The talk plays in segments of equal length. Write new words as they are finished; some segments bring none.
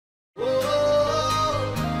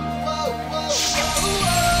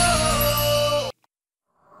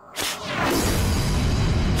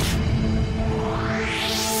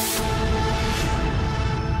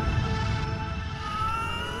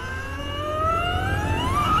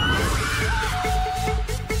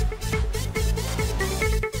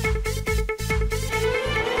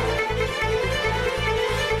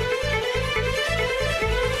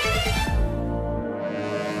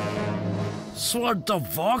What the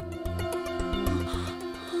fuck?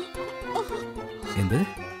 എന്ത്?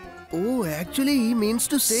 Oh, actually he means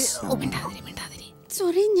to say.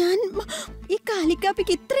 Sorry, ഞാൻ ഈ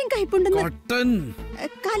കാലിക്കാപ്പിക്ക് ഇത്രയും കയ്പുണ്ടെന്ന്.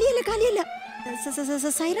 കാലിയല്ല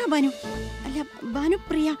സൈറ ബാനു അല്ല, ബാനു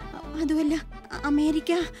പ്രിയ. അതുമല്ല,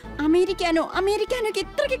 അമേരിക്കാനൊക്കെ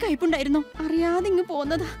ഇത്രയ്ക്ക് കയ്പുണ്ടായിരുന്നു. അറിയാതെ ഇങ്ങ്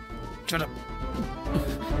പോന്നതാ.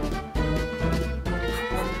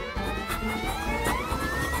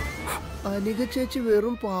 അനിക ചേച്ചി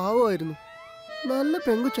വെറും പാവമായിരുന്നു, നല്ല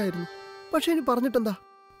പെങ്കുച്ചായിരുന്നു. പക്ഷെ ഇനി പറഞ്ഞിട്ടെന്താ?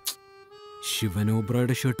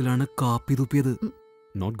 ശിവനോബ്രയുടെ ഷർട്ടിലാണ് കാപ്പി തുപ്പിയത്.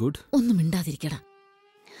 Not good. ഒന്നും മിണ്ടാതിരിക്കടാ.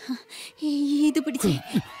 ഇത് പിടിച്ചേ.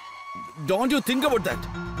 Don't you think about that?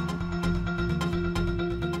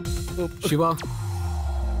 Shiva,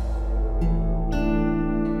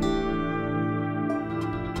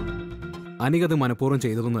 അനികത് മനഃപൂർവ്വം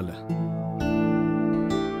ചെയ്തതൊന്നുമല്ല.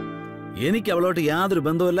 എനിക്ക് അവളോട്ട് യാതൊരു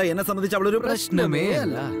ബന്ധവുമില്ല. എന്നെ സംബന്ധിച്ച് അവളൊരു പ്രശ്നമേ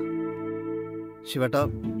അല്ല. ശിവട്ടാ,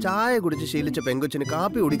 ചായ കുടിച്ച് ശീലിച്ച പെങ്കൊച്ചിന്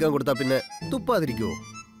കാപ്പി കുടിക്കാൻ കൊടുത്താ പിന്നെ തുപ്പാതിരിക്കുവോ?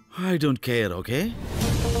 I don't care, okay?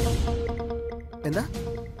 എന്താ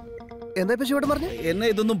ഇപ്പൊ ശിവട്ടൻ പറഞ്ഞു? എന്നെ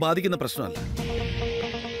ഇതൊന്നും ബാധിക്കുന്ന പ്രശ്നമല്ല.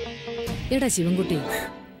 എടാ ശിവൻകുട്ടി,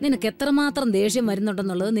 നിനക്ക് എത്രമാത്രം ദേഷ്യം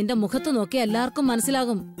വരുന്നുണ്ടെന്നുള്ളത് നിന്റെ മുഖത്ത് നോക്കി എല്ലാവർക്കും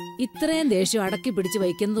മനസ്സിലാകും. ഇത്രയും ദേഷ്യം അടക്കി പിടിച്ച്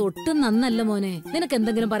വയ്ക്കുന്നത് ഒട്ടും നന്നല്ല മോനെ. നിനക്ക്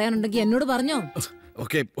എന്തെങ്കിലും പറയാനുണ്ടെങ്കിൽ എന്നോട് പറഞ്ഞോ.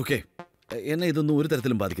 ഓക്കെ, എന്നെ ഇതൊന്നും ഒരു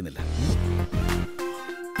തരത്തിലും ബാധിക്കുന്നില്ല.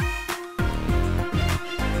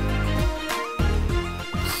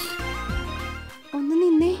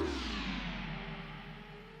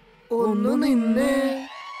 ഒന്ന് നിന്നേ.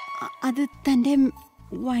 അത് തന്റെ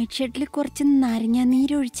വൈറ്റ് ഷർട്ടിൽ കുറച്ച് നാരങ്ങ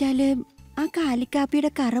നീരൊഴിച്ചാല് ആ കാലിക്കാപ്പിയുടെ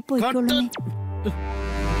കറ പോയിക്കൊള്ളു.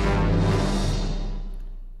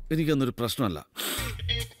 എനിക്കൊന്നൊരു പ്രശ്നമല്ല.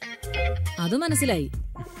 അത് മനസ്സിലായി.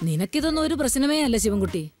 നിനക്കിതൊന്നും ഒരു പ്രശ്നമേ അല്ല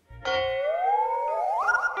ശിവൻകുട്ടി.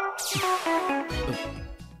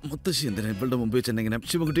 മുത്തശ്ശി എന്തിനാ ഇവളുടെ മുമ്പ് വെച്ചെന്നെങ്ങനെ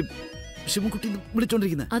ശിവൻകുട്ടി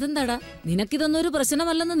വിളിച്ചോണ്ടിരിക്കുന്നത്? അതെന്താടാ, നിനക്കിതൊന്നും ഒരു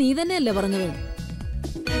പ്രശ്നമല്ലെന്ന് നീ തന്നെയല്ലേ പറഞ്ഞത്?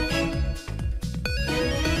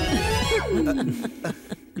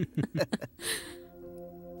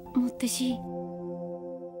 മുത്തശ്ശി,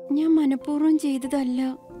 ഞാൻ മനഃപൂർവ്വം ചെയ്തതല്ല.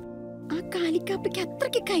 ആ കാലിക്കാപ്പിക്ക്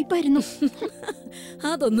അത്രയ്ക്ക് കയ്പായിരുന്നു.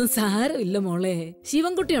 അതൊന്നും സാരമില്ല മോളെ.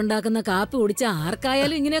 ശിവൻകുട്ടി ഉണ്ടാക്കുന്ന കാപ്പി കുടിച്ച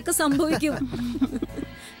ആർക്കായാലും ഇങ്ങനെയൊക്കെ സംഭവിക്കും.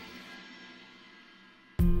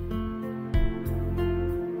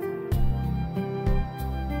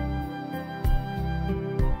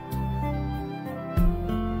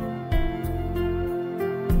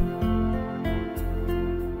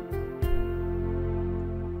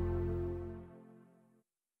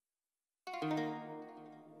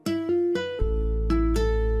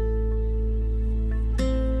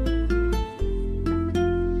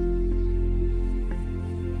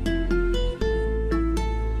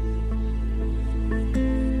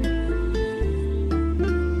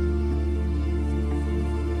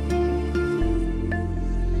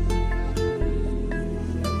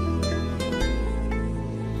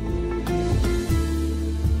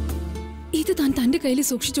 ഇത് താൻ തന്റെ കയ്യിൽ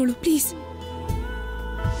സൂക്ഷിച്ചോളൂ പ്ലീസ്.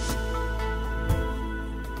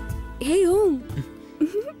 Hey Om,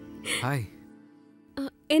 hi.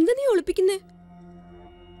 എന്താ നീ ഒളിപ്പിക്കുന്നേ?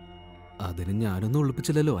 അതിന് ഞാനൊന്നും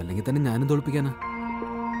ഒളിപ്പിച്ചില്ലല്ലോ, അല്ലെങ്കിൽ തന്നെ ഞാനെന്ത് ഒളിപ്പിക്കാനാ?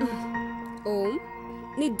 ഓം,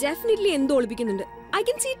 നീ ഡെഫിനറ്റ്ലി എന്തോ ഒളിപ്പിക്കുന്നുണ്ട്. I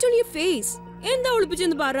can see it on your face. എന്താ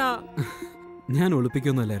ഒളിപ്പിച്ചെന്ന് പറ. ഞാൻ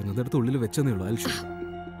ഒളിപ്പിക്കൊന്നുമല്ലായിരുന്നു, അതെടുത്ത് ഉള്ളിൽ വെച്ചെന്നേ ഉള്ളൂ.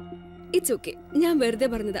 ഇറ്റ്സ് ഓക്കെ, ഞാൻ വെറുതെ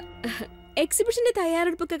പറഞ്ഞതാ. എക്സിബിഷന്റെ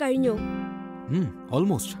തയ്യാറെടുപ്പൊക്കെ കഴിഞ്ഞോ?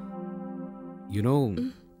 ഓൾമോസ്റ്റ്. യു നോ,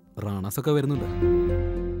 റാണാസ് ഒക്കെ വരുന്നുണ്ട്.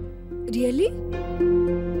 Really?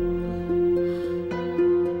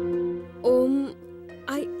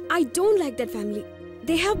 I don't like that family.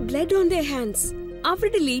 They have blood on their hands.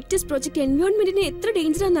 അവരുടെ ലേറ്റസ്റ്റ് പ്രോജക്ട് എൻവയോൺമെന്റിനെ എത്ര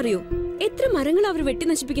ഡേഞ്ചർ ആണെന്നറിയോ? എത്ര മരങ്ങൾ അവർ വെട്ടി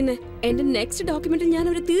നശിപ്പിക്കുന്നത്. എന്റെ നെക്സ്റ്റ് ഡോക്യുമെന്റിൽ ഞാൻ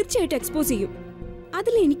അവരെ തീർച്ചയായിട്ടും എക്സ്പോസ് ചെയ്യും.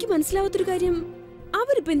 അതിൽ എനിക്ക് മനസ്സിലാവാത്തൊരു കാര്യം,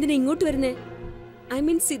 അവരിപ്പോ എന്തിനാ ഇങ്ങോട്ട് വരുന്നേ? ഐ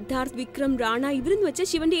മീൻ സിദ്ധാർത്ഥ്, വിക്രം, റാണ ഇവരെന്ന് വെച്ചാൽ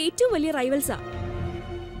ശിവന്റെ ഏറ്റവും വലിയ റൈവൽസാ.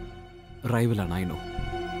 റൈവലാണ്, I know.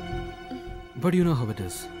 But you know how it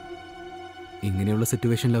is. ഇങ്ങനെയുള്ള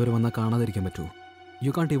സിറ്റുവേഷനിൽ അവർ വന്നാൽ കാണാതിരിക്കാൻ പറ്റുമോ?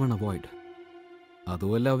 U can't even avoid.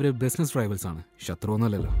 അതുമല്ല, അവർ ബിസിനസ് റൈവൽസ് ആണ്, ശത്രു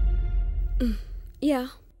ഒന്നുമല്ലല്ലോ.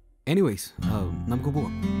 എനിവേസ്, നമുക്ക്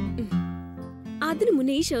പോവാം. അതിനു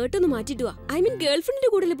മുന്നേ ഈ ഷർട്ട് ഒന്ന് മാറ്റിട്ട് വാ. ഐ മീൻ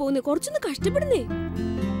ഗേൾഫ്രണ്ടിന്റെ കൂടെ പോകുന്നേ, കുറച്ചൊന്ന് കഷ്ടപ്പെടുന്നേ.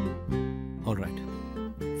 Alright,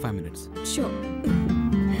 5 minutes. Sure.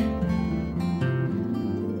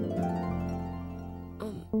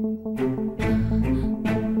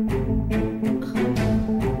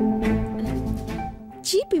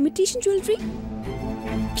 Cheap imitation jewelry?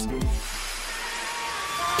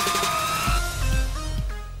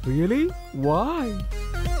 Really? Why?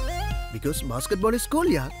 Because basketball is cool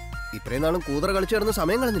യാർ. ഇത്രയും നാളും കൂതറ കളിച്ചു കിടന്ന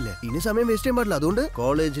സമയം കളഞ്ഞില്ലേ, ഇനി സമയം വേസ്റ്റ് ചെയ്യാൻ പാടില്ല. അതുകൊണ്ട്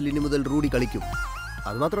കോളേജിൽ ഇനി മുതൽ റൂഡി കളിക്കും.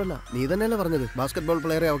 അത് മാത്രമല്ല, നീ തന്നെയല്ലേ പറഞ്ഞത് ബാസ്കറ്റ്ബോൾ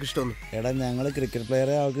പ്ലെയറെ അവൾക്ക് ഇഷ്ടമെന്ന്. എടാ ഞങ്ങള് ക്രിക്കറ്റ്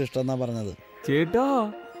പ്ലെയറെ അവൾക്ക് ഇഷ്ടമെന്നാ പറഞ്ഞത്. ചേട്ടാ,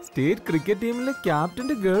 സ്റ്റേറ്റ് ക്രിക്കറ്റ് ടീമിലെ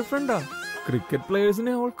ക്യാപ്റ്റന്റെ ഗേൾ ഫ്രണ്ടാ. ക്രിക്കറ്റ്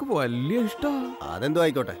പ്ലെയേഴ്സിനെ അവൾക്ക് വലിയ ഇഷ്ടാ. അതെന്തോ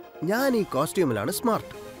ആയിക്കോട്ടെ, ഞാൻ ഈ കോസ്റ്റ്യൂമിലാണ്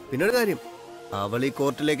സ്മാർട്ട്. പിന്നെ ഒരു കാര്യം, അവൾ ഈ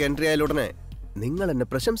കോർട്ടിലേക്ക് എൻട്രി ആയാൽ ഉടനെ നിങ്ങൾ എന്നെ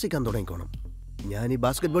പ്രശംസിക്കാൻ തുടങ്ങിക്കോണം. ഞാൻ ഈ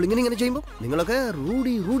ബാസ്കറ്റ്ബോൾ ഇങ്ങനെ ചെയ്യുമ്പോൾ നിങ്ങളൊക്കെ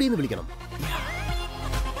റൂഡി റൂഡി എന്ന് വിളിക്കണം.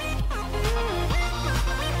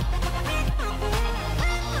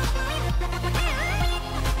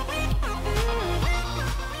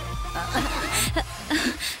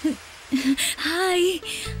 ഹായ്.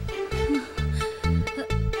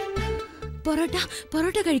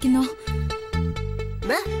 പൊറോട്ട കഴിക്കുന്നോ?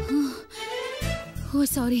 ഓ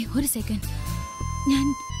സോറി, ഒരു സെക്കൻഡ്. ഞാൻ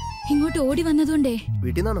ഇങ്ങോട്ട് ഓടി വന്നതുകൊണ്ടേ.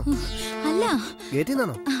 വീട്ടിൽ നിന്നാണോ? അല്ല, ഗേറ്റിൽ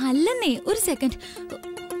നിന്നാണോ? അല്ലെന്നേ, ഒരു സെക്കൻഡ്.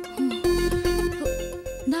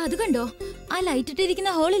 അത് കണ്ടോ, ആ ലൈറ്റ്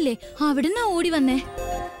ഇട്ടിരിക്കുന്ന ഹോളില്ലേ, അവിടുന്ന് ഓടി വന്നേ.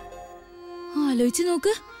 ആലോചിച്ച്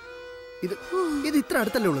നോക്ക്. ഇത് ഇത്ര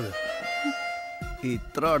അടുത്തല്ലേ ഉള്ളത്?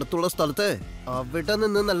 ഇത്ര അടുത്തുള്ള സ്ഥലത്ത് അവിടെ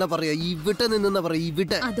നിന്നല്ല പറയാ, ഇവിടെ നിന്നാ പറയാ,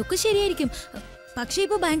 ഇവിടെ. അതൊക്കെ ശരിയായിരിക്കും, പക്ഷെ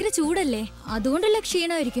ഇപ്പൊ ഭയങ്കര ചൂടല്ലേ, അതുകൊണ്ടുള്ള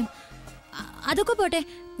ക്ഷീണമായിരിക്കും. അതൊക്കെ പോട്ടെ,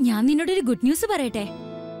 ഞാൻ നിന്നോടൊരു ഗുഡ് ന്യൂസ് പറയട്ടെ.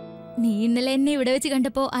 നീ ഇന്നലെ എന്നെ ഇവിടെ വെച്ച്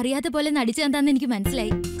കണ്ടപ്പോ അറിയാത്ത പോലെ നടിച്ചു തന്നാന്ന് എനിക്ക്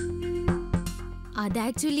മനസ്സിലായി. അത്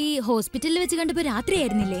ആക്ച്വലി ഹോസ്പിറ്റലിൽ വെച്ച് കണ്ടപ്പോ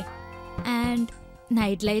രാത്രിയായിരുന്നില്ലേ, ആൻഡ്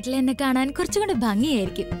നൈറ്റ് ലൈറ്റിൽ എന്നെ കാണാൻ കുറച്ചും കൂടെ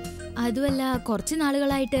ഭംഗിയായിരിക്കും. അതുമല്ല, കുറച്ച്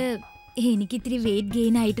നാളുകളായിട്ട് എനിക്കിത്തിരി വെയിറ്റ്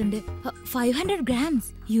ഗെയിൻ ആയിട്ടുണ്ട്, 500 grams,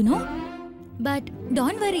 you know. But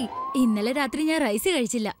don't worry, ഇന്നലെ രാത്രി ഞാൻ റൈസ്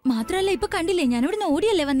കഴിച്ചില്ല. മാത്രമല്ല, ഇപ്പൊ കണ്ടില്ലേ, ഞാൻ ഇവിടുന്ന്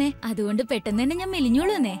ഓടിയല്ലേ വന്നേ, അതുകൊണ്ട് പെട്ടെന്ന് തന്നെ ഞാൻ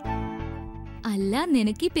മെലിഞ്ഞോളൂ എന്നേ. അല്ല,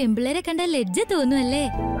 നിനക്ക് ഈ പെമ്പിള്ളേരെ കണ്ട ലജ്ജ തോന്നുമല്ലേ?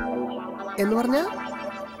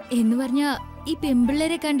 എന്ന് പറഞ്ഞ ഈ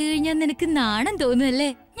പെമ്പിള്ളേരെ കണ്ടു കഴിഞ്ഞാൽ നിനക്ക് നാണം തോന്നുമല്ലേ?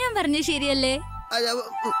 ഞാൻ പറഞ്ഞ ശരിയല്ലേ?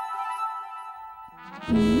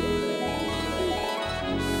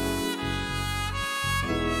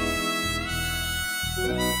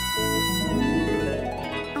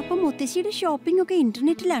 അപ്പൊ മുത്തശ്ശിയുടെ ഷോപ്പിംഗ് ഒക്കെ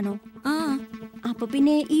ഇന്റർനെറ്റിലാണോ? ആ, അപ്പൊ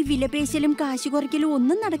പിന്നെ ഈ വിലപേശലും കാശ് കുറയ്ക്കലും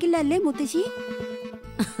ഒന്നും നടക്കില്ല അല്ലേ മുത്തശ്ശി?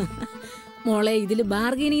 മോളെ, ഇതില്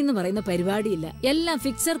ബാർഗൈനിങ് എന്ന് പറയുന്ന പരിപാടിയില്ല, എല്ലാം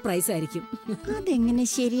ഫിക്സഡ് പ്രൈസ് ആയിരിക്കും. അതെങ്ങനെ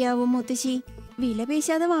ശരിയാവും മുത്തശ്ശി?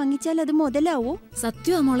 വിലപേശാതെ വാങ്ങിച്ചാൽ അത് മുതലാവോ?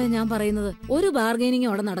 സത്യമാ മോളെ ഞാൻ പറയുന്നത്, ഒരു ബാർഗൈനിങ്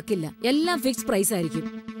അവിടെ നടക്കില്ല, എല്ലാം ഫിക്സ് പ്രൈസ് ആയിരിക്കും.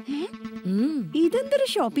 ഇതെന്തൊരു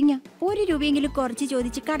ഷോപ്പിംഗാ? 1 രൂപയെങ്കിലും കുറച്ച്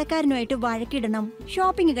ചോദിച്ച് കടക്കാരനുമായിട്ട് വഴക്കിടണം,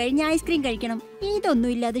 ഷോപ്പിംഗ് കഴിഞ്ഞ് ഐസ്ക്രീം കഴിക്കണം.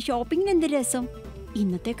 ഇതൊന്നും ഇല്ലാതെ ഷോപ്പിംഗിന് എന്ത് രസം?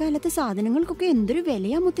 ഇന്നത്തെ കാലത്ത് സാധനങ്ങൾക്കൊക്കെ എന്തൊരു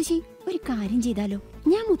വിലയാ മുത്തശ്ശി. ഒരു കാര്യം ചെയ്താലോ,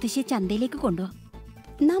 ഞാൻ മുത്തശ്ശിയെ ചന്തയിലേക്ക് കൊണ്ടുപോവാം.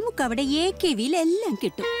 നമുക്കവിടെ AKVയിൽ എല്ലാം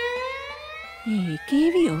കിട്ടും.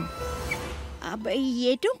 AKVയോ? അപ്പൊ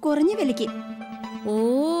ഏറ്റവും കുറഞ്ഞ വിലക്ക്. ഓ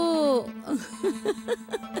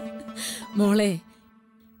മോളെ,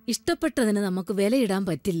 ഇഷ്ടപ്പെട്ടതിന് നമുക്ക് വിലയിടാൻ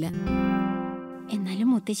പറ്റില്ല. എന്നാലും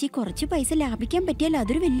മുത്തശ്ശി കുറച്ച് പൈസ ലാഭിക്കാൻ പറ്റിയാൽ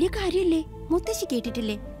അതൊരു വലിയ കാര്യല്ലേ? മുത്തശ്ശി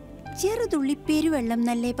കേട്ടിട്ടില്ലേ, ചെറുതുള്ളി പെരുവെള്ളം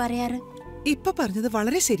എന്നല്ലേ പറയാറ്? ഇപ്പൊ പറഞ്ഞത്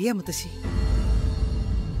വളരെ ശരിയാ മുത്തശ്ശി.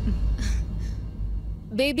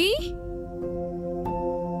 ബേബി,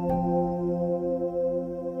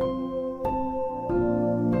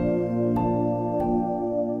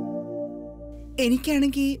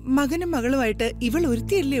 എനിക്കാണെങ്കിൽ മകനും മകളുമായിട്ട് ഇവൾ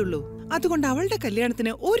ഒരുത്തിയല്ലേ ഉള്ളൂ. അതുകൊണ്ട് അവളുടെ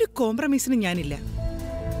കല്യാണത്തിന് ഒരു കോംപ്രമൈസിനും ഞാനില്ല.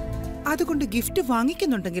 അതുകൊണ്ട് ഗിഫ്റ്റ്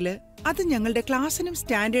വാങ്ങിക്കുന്നുണ്ടെങ്കിൽ അത് ഞങ്ങളുടെ ക്ലാസ്സിനും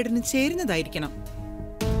സ്റ്റാൻഡേർഡിനും ചേരുന്നതായിരിക്കണം.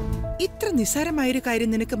 ഇത്ര നിസ്സാരമായൊരു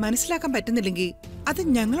കാര്യം നിനക്ക് മനസ്സിലാക്കാൻ പറ്റുന്നില്ലെങ്കിൽ അത്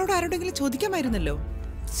ഞങ്ങളോട് ആരോടെങ്കിലും ചോദിക്കാമായിരുന്നല്ലോ.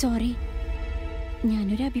 സോറി,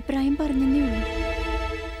 ഞാനൊരു അഭിപ്രായം പറഞ്ഞതേ ഉള്ളൂ.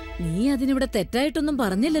 നീ അതിനിവിടെ തെറ്റായിട്ടൊന്നും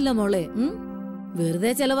പറഞ്ഞില്ലല്ലോ മോളെ.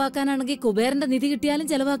 വെറുതെ ചെലവാക്കാനാണെങ്കിൽ കുബേരന്റെ നിധി കിട്ടിയാലും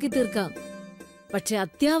ചെലവാക്കി തീർക്കാം. പക്ഷെ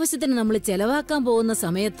അത്യാവശ്യത്തിന് നമ്മൾ ചെലവാക്കാൻ പോകുന്ന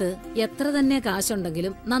സമയത്ത് എത്ര തന്നെ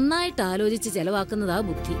കാശുണ്ടെങ്കിലും നന്നായിട്ട് ആലോചിച്ച് ചെലവാക്കുന്നതാ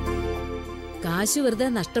ബുദ്ധി. കാശ് വെറുതെ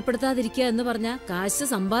നഷ്ടപ്പെടുത്താതിരിക്കുക എന്ന് പറഞ്ഞാൽ കാശ്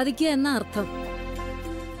സമ്പാദിക്കുക എന്ന അർത്ഥം.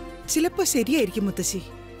 ചിലപ്പോ ശരിയായിരിക്കും മുത്തശ്ശി.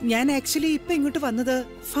 ഞാൻ ആക്ച്വലി ഇപ്പൊ ഇങ്ങോട്ട് വന്നത്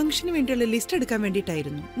ഫംഗ്ഷന് വേണ്ടിയുള്ള ലിസ്റ്റ് എടുക്കാൻ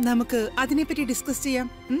വേണ്ടിട്ടായിരുന്നു. നമുക്ക് അതിനെപ്പറ്റി ഡിസ്കസ് ചെയ്യാം.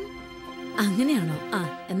 അങ്ങനെയാണോ? ആ,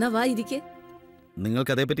 എന്നാ വാ ഇരിക്കെ.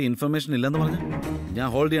 നിങ്ങൾക്ക് അതേപറ്റി ഇൻഫർമേഷൻ ഇല്ലെന്ന് പറഞ്ഞു. ഞാൻ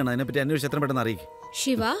ഹോൾഡ് ചെയ്യണം, അതിനെപ്പറ്റി അന്വേഷിച്ച് എത്ര പെട്ടെന്ന് അറിയിക്കും.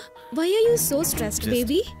 Shiva, why are you so stressed,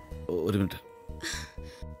 baby? ഒരു മിനിറ്റ്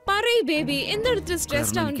പറയ് ബേബി, എന്തെടുത്ത്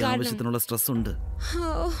സ്ട്രെസ്ഡ് ആവാൻ കാരണം? ആവശ്യത്തിനുള്ള സ്ട്രെസ് ഉണ്ട്.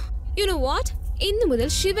 You know what? ഇന്നു മുതൽ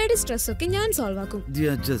ശിവയുടെ സ്ട്രെസ് ഒക്കെ ഞാൻ സോൾവ് ആക്കും.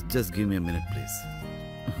 Just give me a minute, please.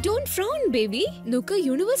 Don't frown, baby. നോക്ക്,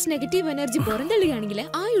 യൂണിവേഴ്സ് നെഗറ്റീവ് എനർജി പുറന്തള്ളുകയാണെങ്കിൽ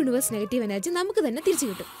ആ യൂണിവേഴ്സ് നെഗറ്റീവ് എനർജി നമുക്ക് തന്നെ തിരിച്ചു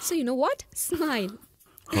കിട്ടും. So you know what? Smile.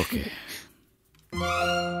 Okay.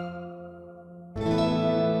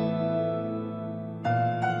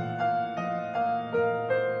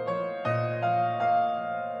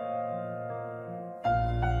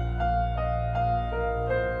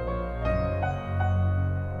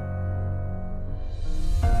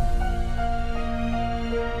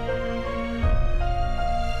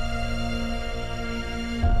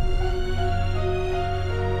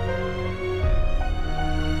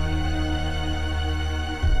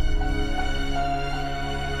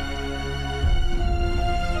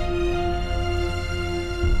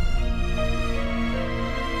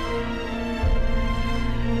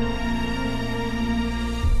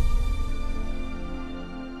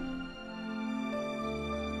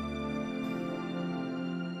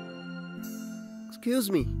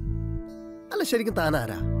 Excuse me, അല്ല ശരിക്കും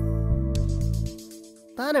താനാരാ?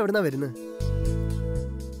 താൻ എവിടുന്നാ വരുന്നത്?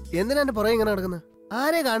 എന്തിനാ എന്റെ പുറകെ ഇങ്ങനെ നടക്കുന്നത്?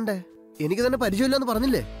 ആരെ കാണണ്ടേ? എനിക്ക് തന്നെ പരിചയമില്ലെന്ന്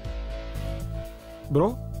പറഞ്ഞില്ലേ? ബ്രോ,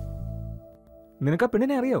 നിനക്ക് ആ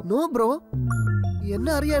പെണ്ണിനെ അറിയോ? നോ ബ്രോ,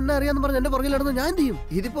 എന്നെ അറിയാന്ന് പറഞ്ഞ എന്റെ പുറകിൽ നടന്ന് ഞാൻ എന്ത് ചെയ്യും?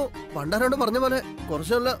 ഇതിപ്പോ പണ്ടാരോട് പറഞ്ഞ പോലെ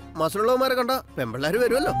കുറച്ച് നല്ല മസിലുള്ളവന്മാരെ കണ്ട പെമ്പിള്ളാര്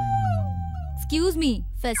വരുമല്ലോ. Excuse me,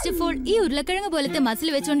 first of all ഈ ഉരുളക്കിഴങ്ങ് പോലത്തെ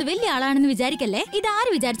മസിൽ വെച്ചുകൊണ്ട് വലിയ ആളാണെന്ന് വിചാരിക്കല്ലേ. ഇത്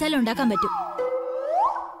ആര് വിചാരിച്ചാലും ഉണ്ടാക്കാൻ പറ്റും.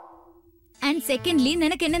 ആൻഡ് സെക്കൻഡ്ലി,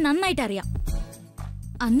 നിനക്ക് എന്നെ നന്നായിട്ട് അറിയാം.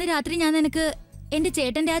 അന്ന് രാത്രി ഞാൻ നിനക്ക് എന്റെ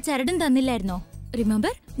ചേട്ടന്റെ ആ ചരടും തന്നില്ലായിരുന്നോ?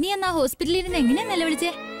 റിമെമ്പർ? നീ അന്ന് ആ ഹോസ്പിറ്റലിൽ ഇരുന്ന് എങ്ങനെയാ നിലവിളിച്ചേ?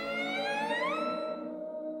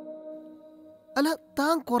 അല്ല,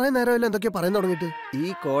 താൻ കുറെ നേരമല്ലോ എന്തൊക്കെയാ പറയാൻ തുടങ്ങിയിട്ട്. ഈ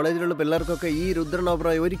കോളേജിലുള്ള പിള്ളേർക്കൊക്കെ ഈ രുദ്രൻ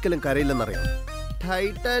ഓബ്രോയ് ഒരിക്കലും കരയില്ലെന്നറിയാം.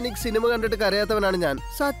 ടൈറ്റാനിക് സിനിമ കണ്ടിട്ട് കരയാത്തവനാണ് ഞാൻ.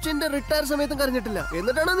 സച്ചിന്റെ റിട്ടയർ സമയത്തും കരഞ്ഞിട്ടില്ല.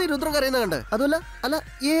 എന്നിട്ടാണ് നീ രുദ്രൻ കരയുന്ന കണ്ടത്. അതുമല്ല, അല്ല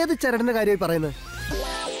ഏത് ചരടിന്റെ കാര്യമായി പറയുന്നത്?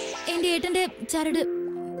 എന്റെ ഏട്ടന്റെ ചരട്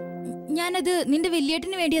ഞാനത് നിന്റെ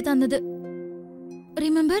വലിയേട്ടന് വേണ്ടിയാ തന്നത്.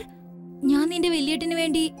 റിമെമ്പർ? ഞാൻ നിന്റെ വലിയേട്ടന്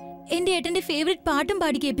വേണ്ടി എന്റെ ഏട്ടന്റെ ഫേവറേറ്റ് പാട്ടും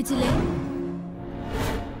പാടി കേൾപ്പിച്ചില്ലേ?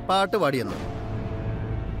 പാട്ട് പാടിയെന്ന്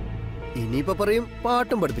ഇനിയിപ്പോ പറയും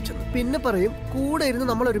പാട്ടും പഠിപ്പിച്ചെന്ന്. പിന്നെ പറയും കൂടെ ഇരുന്ന്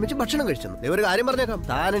നമ്മൾ ഒരുമിച്ച് ഭക്ഷണം കഴിച്ചെന്ന്. ഒരു കാര്യം പറഞ്ഞേക്കാം,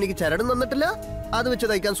 താൻ എനിക്ക് ചരടും തന്നിട്ടില്ല, അത് വെച്ച്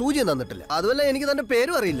തയ്ക്കാൻ സൂചിയും തന്നിട്ടില്ല. അതുമല്ല എനിക്ക് തന്റെ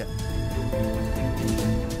പേരും അറിയില്ല.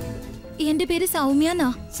 എന്റെ പേര് സൗമ്യന്നാ.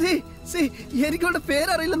 എനിക്കവളുടെ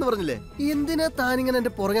പേരറിയില്ലെന്ന് പറഞ്ഞില്ലേ? എന്തിനാ താനിങ്ങനെ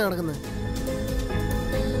എന്റെ പുറകെ നടക്കുന്നത്?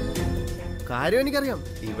 കാര്യം എനിക്കറിയാം.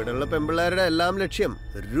 ഇവിടെയുള്ള പെമ്പിള്ളേരുടെ എല്ലാം ലക്ഷ്യം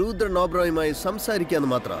രുദ്രൻ ഓബ്രോയുമായി സംസാരിക്കാന്ന്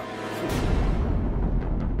മാത്രമാണ്.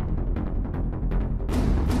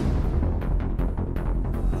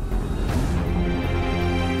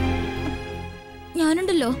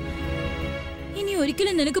 ഞാനുണ്ടല്ലോ, ഇനി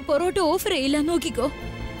ഒരിക്കലും നിനക്ക് പൊറോട്ട ഓഫർ ചെയ്യില്ല, നോക്കിക്കോ.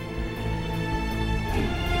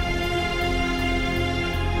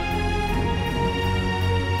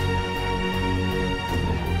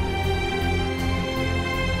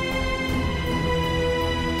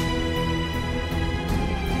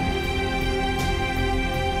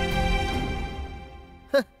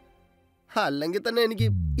 അല്ലെങ്കിൽ തന്നെ എനിക്ക്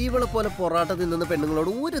ഇവളെ പോലെ പൊറാട്ട തിന്നുന്ന പെണ്ണുങ്ങളോട്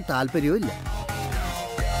ഒരു താല്പര്യവും ഇല്ല.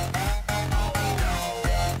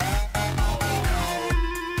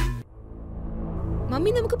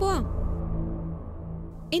 മമ്മി, നമുക്ക് പോവാം.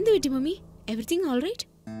 എന്ത് പറ്റി mummy? Everything all right?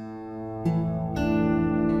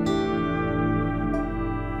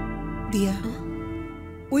 Diya,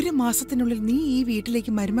 ഒരു മാസത്തിനുള്ളിൽ നീ ഈ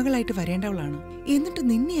വീട്ടിലേക്ക് മരുമകളായിട്ട് വരേണ്ടവളാണ്. എന്നിട്ട്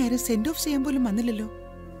നിന്നെ ആരും സെൻഡ് ഓഫ് ചെയ്യാൻ പോലും വന്നില്ലല്ലോ.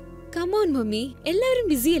 കം ഓൺ മമ്മി, എല്ലാവരും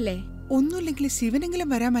ബിസി അല്ലേ? ഒന്നുമില്ലെങ്കിൽ ശിവനെങ്കിലും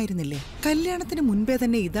വരാമായിരുന്നില്ലേ? കല്യാണത്തിന് മുൻപേ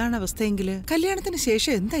തന്നെ ഇതാണ് അവസ്ഥയെങ്കിൽ കല്യാണത്തിന്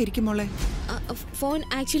ശേഷം എന്തായിരിക്കും മോളെ? ഫോൺ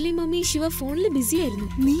ആക്ച്വലി മമ്മി, ശിവ ഫോണിൽ ബിസി ആയിരുന്നു.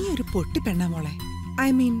 നീ ഒരു പൊട്ടി പെണ്ണാ മോളെ. ഐ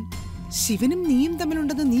മീൻ, ശിവനും നീയും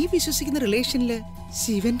തമ്മിലുണ്ടെന്ന് നീ വിശ്വസിക്കുന്ന റിലേഷനില്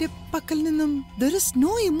ശിവന്റെ പക്കൽ നിന്നും there is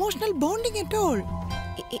no emotional bonding at all.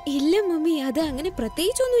 ഇല്ല മമ്മി, അത് അങ്ങനെ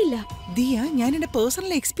പ്രത്യേകിച്ചൊന്നുമില്ല. ദിയ, ഞാൻ എന്റെ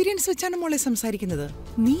പേഴ്സണൽ എക്സ്പീരിയൻസ് വെച്ചാണ് മോളെ സംസാരിക്കുന്നത്.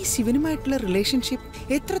 നീ ശിവനുമായിട്ടുള്ള റിലേഷൻഷിപ്പ്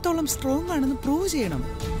എത്രത്തോളം സ്ട്രോങ് ആണെന്ന് പ്രൂവ് ചെയ്യണം.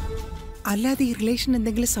 അല്ലാതെ ഈ റിലേഷൻ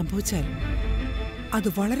എന്തെങ്കിലും സംഭവിച്ചാൽ അത്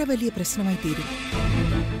വളരെ വലിയ പ്രശ്നമായി തീരും.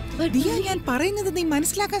 ദിയ, ഞാൻ പറയുന്നത് നീ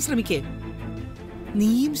മനസ്സിലാക്കാൻ ശ്രമിക്കേ.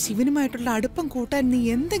 നീയും ശിവനുമായിട്ടുള്ള അടുപ്പം കൂട്ടാൻ നീ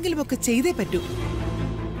എന്തെങ്കിലുമൊക്കെ ചെയ്തേ പറ്റൂ.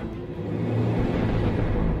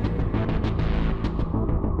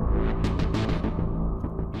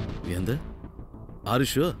 എന്ത്? Are you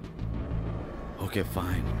sure? Okay,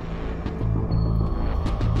 fine.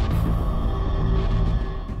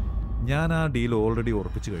 ഞാൻ ആ ഡീൽ ഓൾറെഡി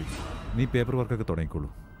ഉറപ്പിച്ചു കഴിഞ്ഞു. നീ പേപ്പർ വർക്കൊക്കെ തുടങ്ങിക്കോളൂ.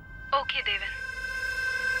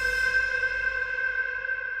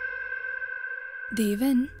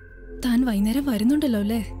 ദേവൻ, താൻ വൈകുന്നേരം വരുന്നുണ്ടല്ലോ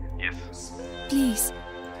അല്ലേ? പ്ലീസ്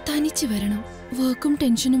തനിച്ച് വരണം. വർക്കും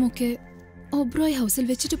ടെൻഷനും ഒക്കെ ഒബ്രോയ് ഹൗസിൽ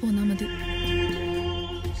വെച്ചിട്ട് പോന്നാ മതി.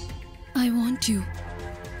 I want you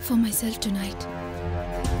for myself tonight.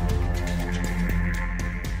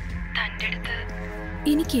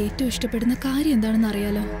 എനിക്ക് ഏറ്റവും ഇഷ്ടപ്പെടുന്ന കാര്യം എന്താണെന്ന്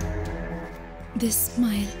അറിയാലോ? This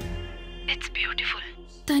smile. It's beautiful.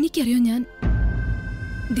 തനിക്കറിയോ ഞാൻ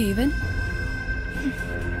ദേവൻ?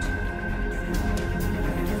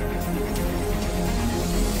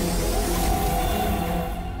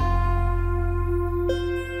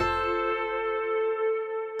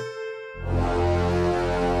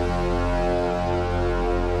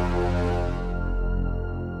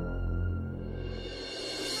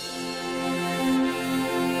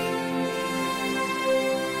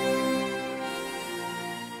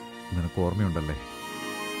 നിനക്ക് ഓർമ്മയുണ്ടല്ലേ?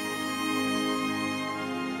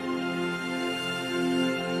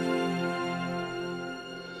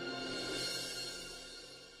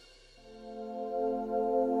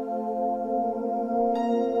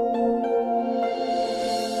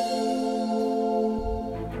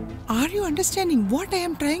 Are you understanding what I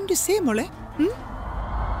am trying to say, മോളെ?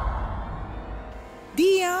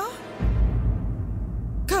 Diya,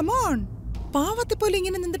 come on. പാവത്തെ പോലെ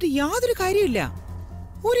ഇങ്ങനെ നിന്നിട്ട് യാതൊരു കാര്യമില്ല.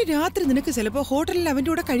 ഒരു രാത്രി നിനക്ക് ചിലപ്പോ ഹോട്ടലിൽ അവന്റെ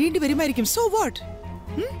കൂടെ കഴിയേണ്ടി വരുമായിരിക്കും. So what?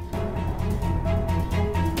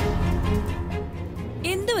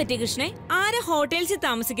 എന്ത് പറ്റി കൃഷ്ണേ? ആരാ ഹോട്ടലിൽ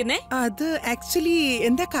താമസിക്കുന്നേ? അത് ആക്ച്വലി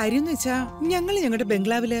എന്താ കാര്യം എന്ന് വെച്ചാ ഞങ്ങളുടെ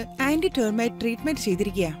ബംഗ്ലാവില് ആന്റി ടെർമൈറ്റ് ട്രീറ്റ്മെന്റ്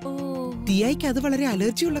ചെയ്തിരിക്കുക. ദിയായ്ക്ക് അത് വളരെ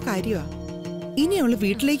അലർജിയുള്ള കാര്യമാ. ഇനി അവള്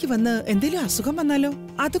വീട്ടിലേക്ക് വന്ന് എന്തെങ്കിലും അസുഖം വന്നാലോ?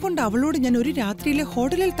 അതുകൊണ്ട് അവളോട് ഞാൻ ഒരു രാത്രിയിലെ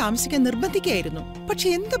ഹോട്ടലിൽ താമസിക്കാൻ നിർബന്ധിക്കായിരുന്നു. പക്ഷെ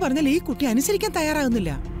എന്ത് പറഞ്ഞാൽ ഈ കുട്ടി അനുസരിക്കാൻ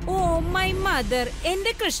തയ്യാറാകുന്നില്ല. ഓ മൈ മദർ,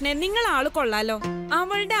 എന്റെ കൃഷ്ണൻ, നിങ്ങൾ ആള് കൊള്ളാലോ.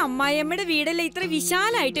 അവളുടെ അമ്മായിയമ്മയുടെ വീടല്ലേ ഇത്ര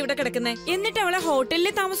വിശാലായിട്ട് ഇവിടെ കിടക്കുന്നേ, എന്നിട്ട് അവളെ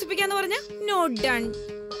ഹോട്ടലിൽ താമസിപ്പിക്കാന്ന് പറഞ്ഞ നോട്ട് ഡൺ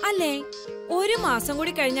അല്ലേ? ഒരു മാസം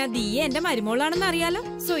കൂടി കഴിഞ്ഞാൽ ദിയ എന്റെ മരുമോളാണെന്ന് അറിയാലോ.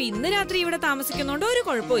 സോ ഇന്ന് രാത്രി ഇവിടെ താമസിക്കുന്നോണ്ട് ഒരു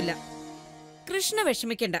കുഴപ്പമില്ല. കൃഷ്ണ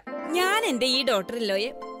വിഷമിക്കണ്ട, ഞാൻ എന്റെ ഈ ഡോട്ടറില്ലോയെ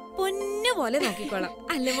പൊന്നു പോലെ നോക്കിക്കോളാം.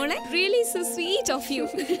 അല്ലേ മോളെ? Really so sweet of you.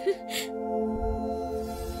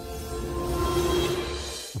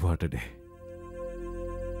 What a day.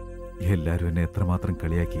 എല്ലാരും എന്നെ എത്രമാത്രം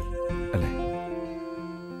കളിയാക്കി അല്ലേ?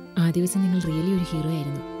 ആ ദിവസം നിങ്ങൾ റിയലി ഒരു ഹീറോ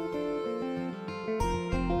ആയിരുന്നു.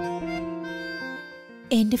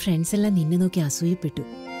 എന്റെ ഫ്രണ്ട്സ് എല്ലാം നിന്നെ നോക്കി അസൂയപ്പെട്ടു.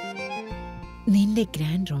 നിന്റെ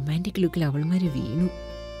ഗ്രാൻഡ് റൊമാൻറ്റിക് ലുക്കിൽ അവൾമാര് വീണു.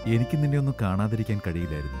 എനിക്ക് നിന്നെ ഒന്നും കാണാതിരിക്കാൻ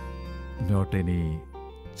കഴിയില്ലായിരുന്നു. നോട്ട് എനി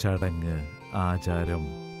ചടങ്ങ്, ആചാരം,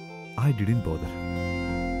 ഐ ഡിഡ്ന്റ് ബോദർ.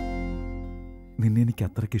 നിന്നെ എനിക്ക്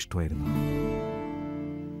അത്രയ്ക്ക് ഇഷ്ടമായിരുന്നു.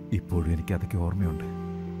 ഇപ്പോഴും എനിക്ക് അതൊക്കെ ഓർമ്മയുണ്ട്.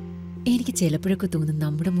 എനിക്ക് ചിലപ്പോഴൊക്കെ തോന്നും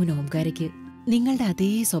നമ്മുടെ മുൻ ഓംകാരയ്ക്ക് നിങ്ങളുടെ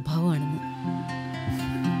അതേ സ്വഭാവമാണെന്ന്.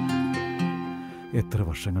 എത്ര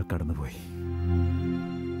വർഷങ്ങൾ കടന്നുപോയി.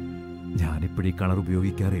 ഞാനിപ്പോഴീ കളർ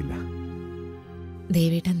ഉപയോഗിക്കാറില്ല.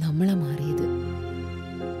 ദേവേട്ടൻ നമ്മളാ മാറിയത്,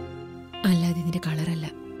 അല്ലാതെ ഇതിന്റെ കളറല്ല.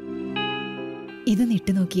 ഇത്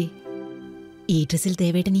നിട്ടു നോക്കിയേ, ഈ ഡ്രസ്സിൽ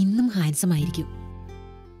ദേവേട്ടൻ ഇന്നും ഹാൻസം ആയിരിക്കും,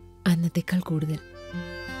 അന്നത്തേക്കാൾ കൂടുതൽ.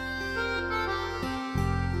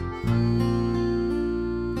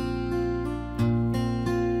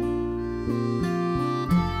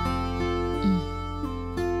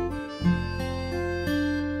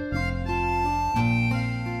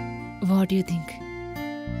 What do you think?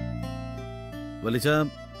 വലിച്ച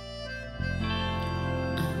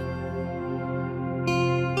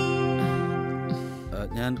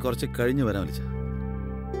ഞാൻ കുറച്ച് കഴിഞ്ഞു വരാം. വലിച്ച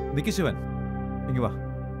നിക്ക് ശിവൻ, ഇങ്ങ് വാ.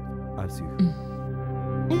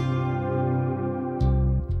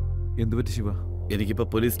 എന്തുപറ്റി ശിവ? എനിക്കിപ്പോ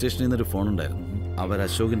പോലീസ് സ്റ്റേഷനിൽ നിന്നൊരു ഫോൺ ഉണ്ടായിരുന്നു. അവർ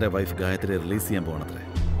അശോകിന്റെ വൈഫ് ഗായത്രിയെ റിലീസ് ചെയ്യാൻ പോകണത്രേ.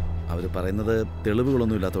 അവർ പറയുന്നത്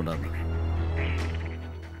തെളിവുകളൊന്നും ഇല്ലാത്തതുകൊണ്ടാണ്.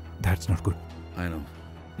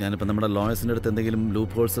 ഞാനിപ്പോൾ നമ്മുടെ ലോയേഴ്സിൻ്റെ അടുത്ത് എന്തെങ്കിലും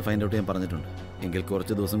ലൂപ്പ് ഹോൾസ് ഫൈൻഡ് ഔട്ട് ചെയ്യാൻ പറഞ്ഞിട്ടുണ്ട്. എങ്കിൽ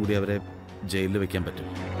കുറച്ച് ദിവസം കൂടി അവരെ ജയിലിൽ വെക്കാൻ പറ്റും.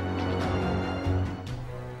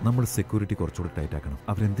 നമ്മൾ സെക്യൂരിറ്റി കുറച്ചുകൂടി ടൈറ്റ് ആക്കണം.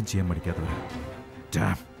 അവരെന്തും ചെയ്യാൻ മടിക്കാത്തവരാ.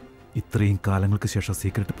 ഇത്രയും കാലങ്ങൾക്ക് ശേഷം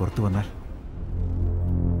സീക്രട്ട് പുറത്തു വന്നാൽ.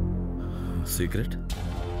 സീക്രട്ട്?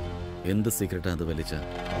 എന്ത് സീക്രട്ടാണ് അത് വലിച്ച?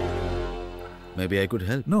 May be I could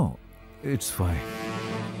help. No, it's fine.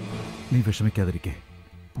 നീ വിഷമിക്കാതിരിക്കെ.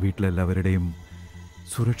 വീട്ടിലെല്ലാവരുടെയും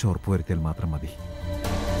സുരക്ഷ ഉറപ്പുവരുത്തിയാൽ മാത്രം മതി.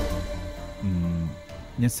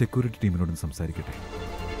 ഞാൻ സെക്യൂരിറ്റി ടീമിനോടും സംസാരിക്കട്ടെ.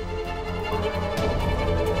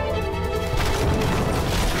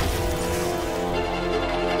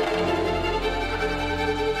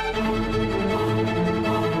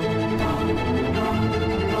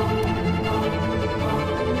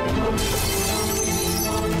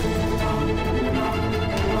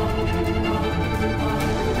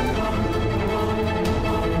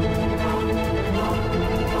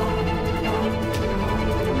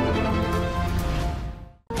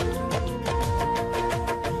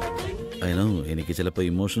 എനിക്ക് ചിലപ്പോൾ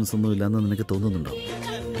ഇമോഷൻസ് ഒന്നും ഇല്ലാന്ന് നിനക്ക് തോന്നുന്നുണ്ടോ?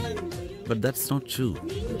 But that's not true.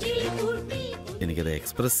 എനിക്കത്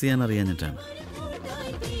എക്സ്പ്രസ് ചെയ്യാൻ അറിയാഞ്ഞിട്ടാണ്.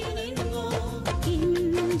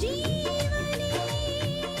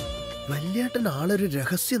 വല്യേട്ടൻ ആളൊരു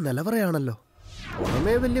രഹസ്യ നിലവറയാണല്ലോ.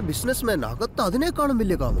 പുറമേ വലിയ ബിസിനസ്മാൻ, അകത്ത് അതിനേക്കാളും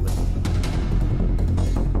വലിയ കാമുകൻ.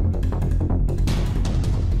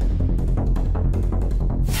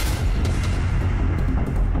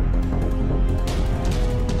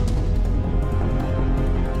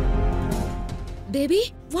 Baby,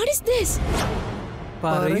 what is this?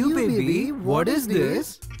 പറയൂ baby, what is this?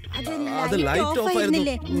 അത് ലൈറ്റ് ഓഫ് ആയിരുന്നു.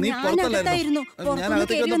 നീ പുറത്തല്ലായിരുന്നു. ഞാൻ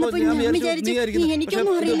അകത്തേക്ക് വന്നപ്പോൾ ഞാൻ വിചാരിച്ചു നീ ആയിരിക്കും.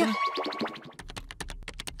 എനിക്കൊന്നും അറിയില്ല.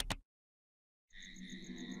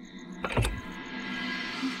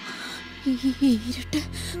 ഇരുട്ട്.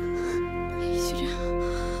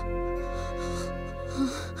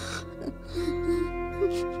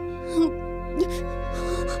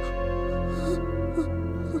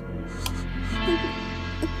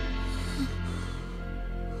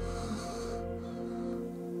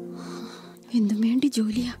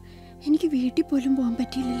 ജോലിയാ. എനിക്ക് വീട്ടിൽ പോലും പോകാൻ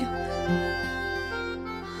പറ്റിയില്ലല്ലോ.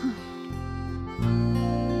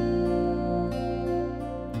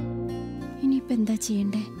 ഇനിയിപ്പോ എന്താ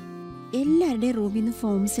ചെയ്യണ്ടേ? എല്ലാവരുടെയും റൂമിൽ നിന്ന്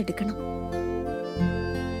ഫോംസ് എടുക്കണം.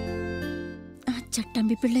 ആ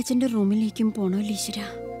ചട്ടമ്പി പിള്ളച്ചന്റെ റൂമിലേക്കും പോണല്ലോ ഈശ്വര.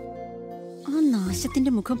 ആ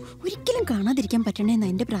നാശത്തിന്റെ മുഖം ഒരിക്കലും കാണാതിരിക്കാൻ പറ്റണേന്ന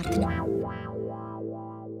എന്റെ പ്രാർത്ഥന.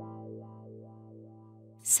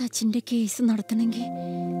 സച്ചിന്റെ കേസ് നടത്തണമെങ്കിൽ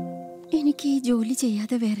എനിക്ക് ഈ ജോലി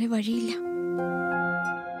ചെയ്യാതെ വേറെ വഴിയില്ല.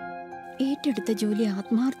 ഏറ്റെടുത്ത ജോലി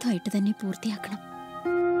ആത്മാർത്ഥമായിട്ട് തന്നെ പൂർത്തിയാക്കണം.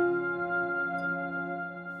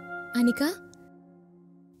 അനിക,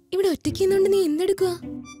 ഇവിടെ ഒറ്റയ്ക്കുന്നുണ്ട്. നീ എന്തെടുക്കുക?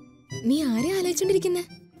 നീ ആരെയാ ആലോചിച്ചോണ്ടിരിക്കുന്നെ?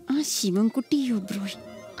 ആ ശിവൻകുട്ടി ബ്രോയ്.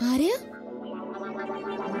 ആരെയാ?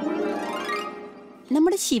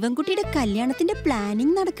 നമ്മുടെ ശിവൻകുട്ടിയുടെ കല്യാണത്തിന്റെ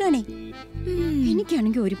പ്ലാനിങ് നടക്കുകയാണേ.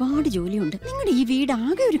 എനിക്കാണെങ്കിൽ ഒരുപാട് ജോലിയുണ്ട്. നിങ്ങളുടെ ഈ വീട്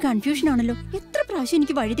ആകെ ഒരു കൺഫ്യൂഷൻ ആണല്ലോ. എത്ര പ്രാവശ്യം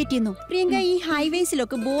എനിക്ക് വഴി തെറ്റിയെന്നോ. പ്രിയങ്ക, ഈ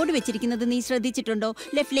ഹൈവേസിലൊക്കെ ബോർഡ് വെച്ചിരിക്കുന്നത് നീ ശ്രദ്ധിച്ചിട്ടുണ്ടോ?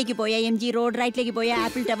 ലെഫ്റ്റിലേക്ക് പോയാ MG റോഡ്, റൈറ്റിലേക്ക് പോയാ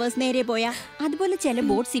ആപ്പിൾ ടവേഴ്സ്, നേരെ പോയാ. അതുപോലെ ചില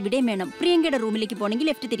ബോർഡ്സ് ഇവിടെയും വേണം. പ്രിയങ്കയുടെ റൂമിലേക്ക് പോകണമെങ്കിൽ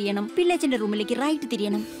ലെഫ്റ്റ് തിരിയണം, പിള്ളേച്ചന്റെ റൂമിലേക്ക് റൈറ്റ്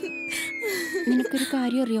തിരിയണം. നിനക്കൊരു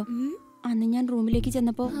കാര്യം അറിയോ? അന്ന് ഞാൻ റൂമിലേക്ക്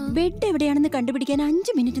ചെന്നപ്പോ ബെഡ് എവിടെയാണെന്ന് കണ്ടുപിടിക്കാൻ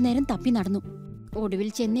 5 മിനിറ്റ് നേരം തപ്പി നടന്നു. ഒടുവിൽ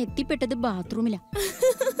ചെന്ന് എത്തിപ്പെട്ടത് ബാത്റൂമിലാ.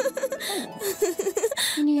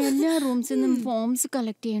 ഇനി എല്ലാ റൂംസിൽ നിന്നും ഫോംസ്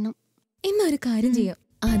കളക്ട് ചെയ്യണം. എന്നൊരു കാര്യം ചെയ്യാം.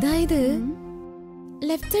 അതായത്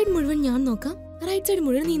ലെഫ്റ്റ് സൈഡ് മുഴുവൻ ഞാൻ നോക്കാം, റൈറ്റ് സൈഡ്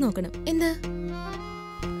മുഴുവൻ നീ നോക്കണം. എന്താ?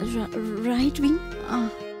 Right wing.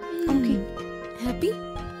 Okay. Happy?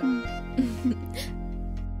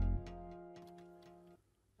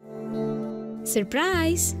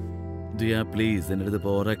 Surprise. Diya please, എൻ്റെ അടുത്ത്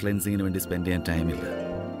ഓറ ക്ലെൻസിങ്ങിന് വേണ്ടി സ്പെൻഡ് ചെയ്യാൻ ടൈമില്ല.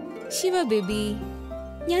 ശിവ ബേബി,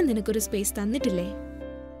 ഞാൻ നിനക്കൊരു സ്പേസ് തന്നിട്ടില്ലേ?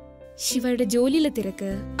 ശിവയുടെ ജോലിയിലെ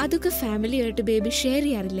തിരക്ക് അതൊക്കെ ഫാമിലിയായിട്ട് ബേബി ഷെയർ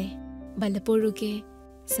ചെയ്യാറില്ലേ? വല്ലപ്പോഴൊക്കെ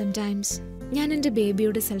സംടൈംസ് ഞാൻ എൻ്റെ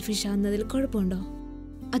ബേബിയോട് സെൽഫിഷ് ആവുന്നതിൽ കുഴപ്പമുണ്ടോ?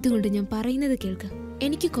 അതുകൊണ്ട് ഞാൻ പറയുന്നത് കേൾക്ക്.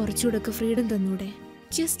 എനിക്ക് കുറച്ചുകൂടെ freedom തന്നൂടെ?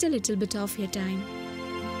 Just A little bit of your time.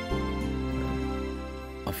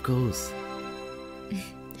 Of course.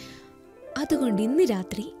 അതുകൊണ്ട് ഇന്ന്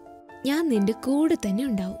രാത്രി ഞാൻ നിന്റെ കൂടെ തന്നെ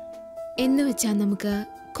ഉണ്ടാവും. എന്ന് വെച്ചാൽ നമുക്ക്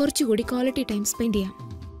കുറച്ചുകൂടി ക്വാളിറ്റി ടൈം സ്പെൻഡ് ചെയ്യാം.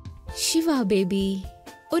 ശിവ ബേബി,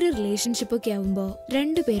 ഒരു റിലേഷൻഷിപ്പ് ഒക്കെ ആവുമ്പോൾ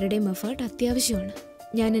 2 പേരുടെയും എഫേർട്ട് അത്യാവശ്യമാണ്.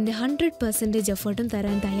 ഞാൻ എൻ്റെ 100% എഫേർട്ടും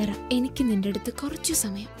തരാൻ തയ്യാറാ. എനിക്ക് നിന്റെ അടുത്ത് കുറച്ചു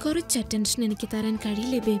സമയം, കുറച്ച് അറ്റൻഷൻ എനിക്ക് തരാൻ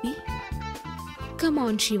കഴിയില്ലേ baby? Come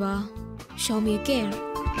on Shiva, show me care.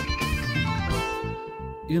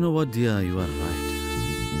 You know what, dear, you are right.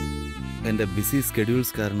 എൻ്റെ ബിസി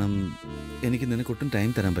സ്കെഡ്യൂൾസ് കാരണം എനിക്ക് നിനക്ക് ഒട്ടും ടൈം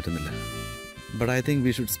തരാൻ പറ്റുന്നില്ല. But I think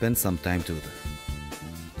we should spend some time together.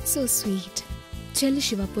 So sweet. ചെല്ലു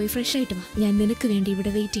ശിവ, പോയി ഫ്രഷ് ആയിട്ട് വാ. ഞാൻ നിനക്ക് വേണ്ടി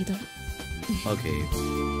ഇവിടെ വെയിറ്റ് ചെയ്തോളാം. ഓക്കെ.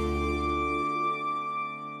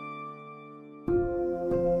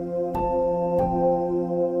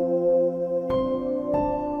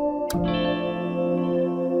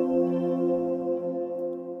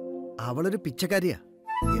 അവളൊരു പിച്ചക്കാരിയാ.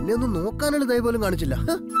 എന്നെ ഒന്നും നോക്കാനുള്ള ദയ പോലും കാണിച്ചില്ല.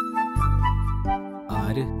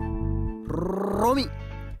 ആര്? റോമി,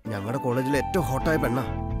 ഞങ്ങളുടെ കോളേജിലെ ഏറ്റവും ഹോട്ടായ പെണ്ണാ.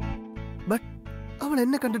 ബട്ട് അവൾ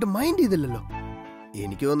എന്നെ കണ്ടിട്ട് മൈൻഡ് ചെയ്തില്ലല്ലോ.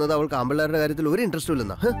 എനിക്ക് തോന്നുന്നത് അവൾക്ക് ആമ്പിള്ളേരുടെ കാര്യത്തിൽ ഒരു ഇൻട്രസ്റ്റും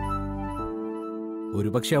ഇല്ലെന്നാ. ഒരു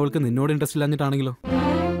പക്ഷെ അവൾക്ക് നിന്നോട് ഇൻട്രസ്റ്റ് ഇല്ലാഞ്ഞിട്ടാണെങ്കിലോ?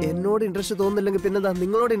 എന്നോട് ഇൻട്രസ്റ്റ് തോന്നുന്നില്ലെങ്കിൽ പിന്നെന്താ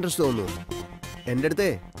നിങ്ങളോട് ഇൻട്രസ്റ്റ് തോന്നുന്നു? എൻ്റെ അടുത്തേ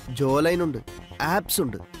ജോലൈൻ ഉണ്ട്, ആപ്സ്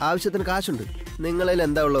ഉണ്ട്, ആവശ്യത്തിന് കാശുണ്ട്. നിങ്ങളിൽ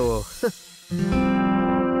എന്താ ഉള്ളവോ?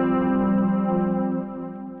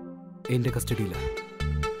 എന്റെ കസ്റ്റഡിയില്ല.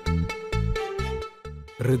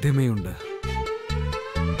 ഹൃദയമേയുണ്ട്.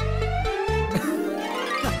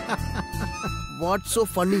 Watts so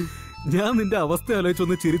funny? ഞാൻ നിന്റെ അവസ്ഥ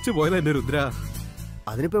ആലോചിച്ചൊന്ന് ചിരിച്ചു പോയതാ എന്റെ രുദ്ര.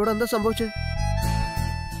 അതിനിപ്പോ ഇവിടെ എന്താ സംഭവിച്ചേ?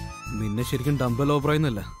 നിന്നെ ശരിക്കും ഡംബൽ ഓബ്രോയ്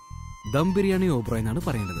എന്നല്ല, ദം ബിരിയാണി ഓബ്രോയ് എന്നാണ്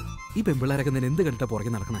പറയേണ്ടത്. ഈ പെമ്പിള്ളേരൊക്കെ നിന്നെ എന്ത് കണ്ടിട്ടാ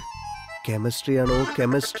പുറകെ നടക്കണേ? കെമിസ്ട്രി ആണോ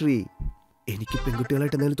കെമിസ്ട്രി? എനിക്ക്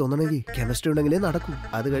പെൺകുട്ടികളായിട്ട് എന്തെങ്കിലും തോന്നണമെങ്കിൽ കെമിസ്ട്രി ഉണ്ടെങ്കിലേ നടക്കൂ.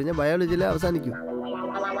 അത് കഴിഞ്ഞ ബയോളജിയിലെ അവസാനിക്കൂ.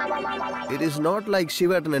 It is not like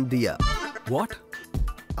ശിവേട്ടൻ and Diya. What?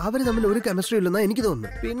 അവര് തമ്മിൽ ഒരു കെമിസ്ട്രി ഇല്ലെന്നാ എനിക്ക് തോന്നുന്നു.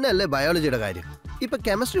 പിന്നല്ലേ ബയോളജിയുടെ കാര്യം. ഇപ്പൊ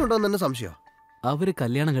കെമിസ്ട്രി ഉണ്ടോ എന്ന് തന്നെ സംശയം. അവര്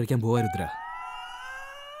കല്യാണം കഴിക്കാൻ പോവാ രുദ്ര.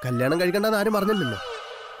 കല്യാണം കഴിക്കണ്ടെന്ന് ആരും പറഞ്ഞില്ലല്ലോ.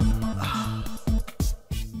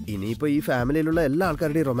 ഇനിയിപ്പോ ഈ ഫാമിലിയിലുള്ള എല്ലാ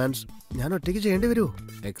ആൾക്കാരുടെയും റൊമാൻസ് ഞാൻ ഒറ്റയ്ക്ക് ചെയ്യേണ്ടി വരുമോ?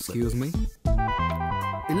 Excuse me?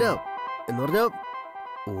 ഇല്ല എന്ന് പറഞ്ഞാ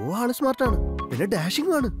ആള് സ്മാർട്ടാണ്, പിന്നെ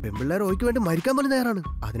ഡാഷിംഗ് ആണ്. പെൺപിള്ളേർ ഓയ്ക്ക് വേണ്ടി മരിക്കാൻ പോലും തയ്യാറാണ്.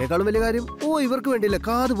 അതിനേക്കാളും വലിയ കാര്യം ഇവർക്ക് വേണ്ടിയില്ല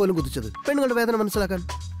കാത് പോലും കുതിച്ചത്. പെണ്ണുങ്ങളുടെ വേദന മനസ്സിലാക്കാൻ.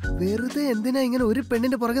 വെറുതെ എന്തിനാ ഇങ്ങനെ ഒരു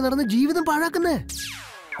പെണ്ണിന്റെ പുറകെ നടന്ന് ജീവിതം പാഴാക്കുന്നേ?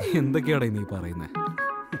 എന്തൊക്കെയാടാ നീ പറയുന്നേ?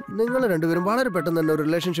 നിങ്ങൾ രണ്ടുപേരും വളരെ പെട്ടെന്ന് തന്നെ ഒരു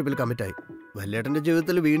റിലേഷൻഷിപ്പിൽ കമ്മിറ്റായി. വല്യേട്ടന്റെ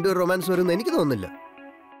ജീവിതത്തിൽ വീണ്ടും ഒരു റൊമാൻസ് വരുമെന്ന് എനിക്ക് തോന്നുന്നില്ല.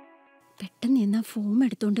 പെട്ടെന്ന് എന്നാ ഫോം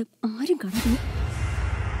എടുത്തോണ്ട് ആരും കാണുന്നു.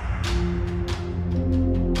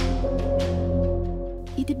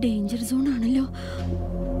 ഇത് ഡേഞ്ചർ സോൺ ആണല്ലോ.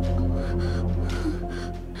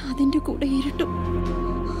 അതിന്റെ കൂടെ ഇരുട്ടും.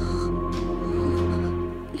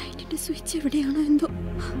 ലൈറ്റിന്റെ സ്വിച്ച് എവിടെയാണോ എന്തോ.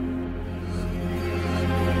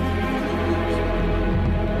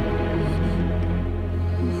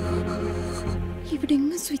 ഇവിടെ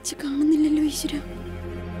എങ്ങും സ്വിച്ച് കാണുന്നില്ലല്ലോ ഈശ്വര.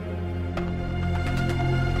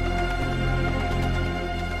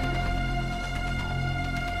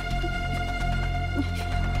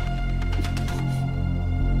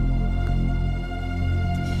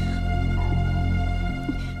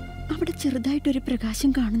 അവിടെ ചെറുതായിട്ടൊരു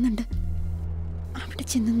പ്രകാശം കാണുന്നുണ്ട്. അവിടെ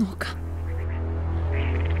ചെന്ന് നോക്കാം.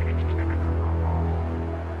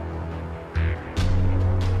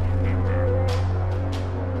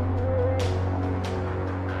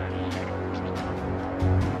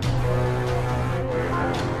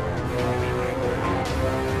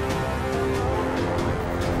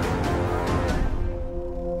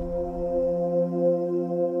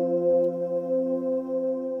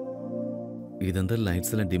 ഇതെന്താ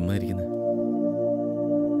ലൈറ്റ്സ് എല്ലാം ഡിമ്മായിരിക്കുന്നത്?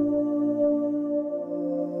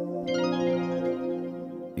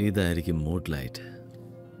 ഇതായിരിക്കും മൂഡ് ലൈറ്റ്.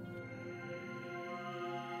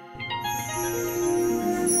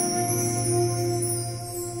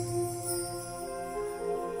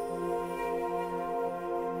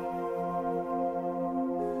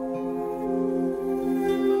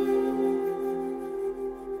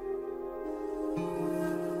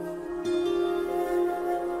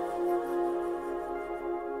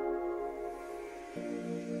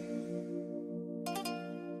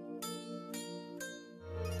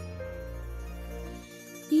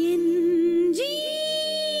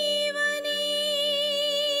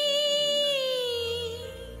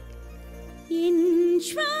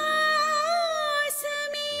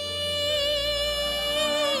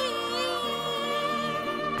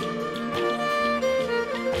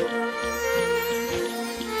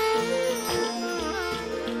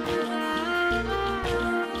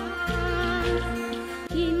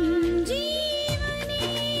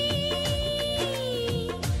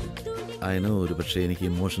 അതിനോ ഒരു പക്ഷേ എനിക്ക്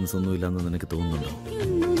ഇമോഷൻസ് ഒന്നും ഇല്ലെന്ന് നിനക്ക് തോന്നുന്നുണ്ടോ?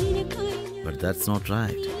 But that's not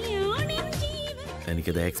right.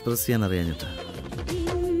 എനിക്കത് എക്സ്പ്രസ് ചെയ്യാൻ അറിയാഞ്ഞിട്ടാ.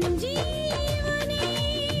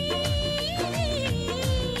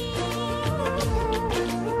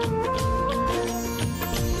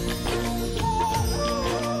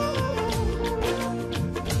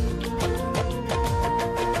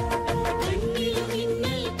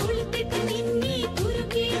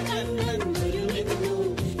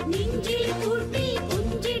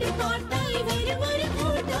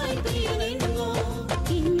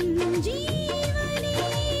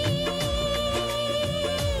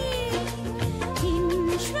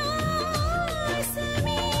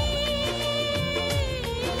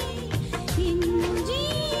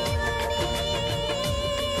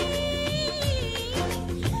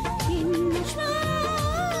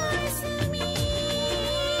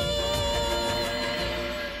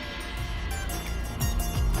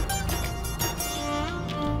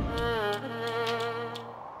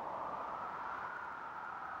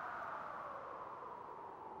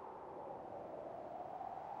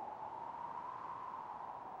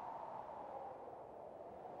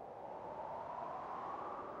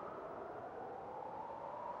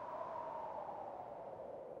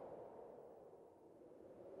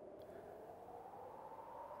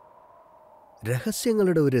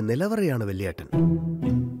 രഹസ്യങ്ങളുടെ ഒരു നിലവറയാണ് വല്യേട്ടൻ.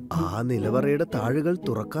 ആ നിലവറയുടെ താഴുകൾ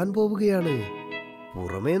തുറക്കാൻ പോവുകയാണ്.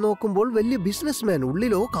 പുറമേ നോക്കുമ്പോൾ വലിയ ബിസിനസ്മാൻ,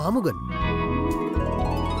 ഉള്ളിലോ കാമുകൻ.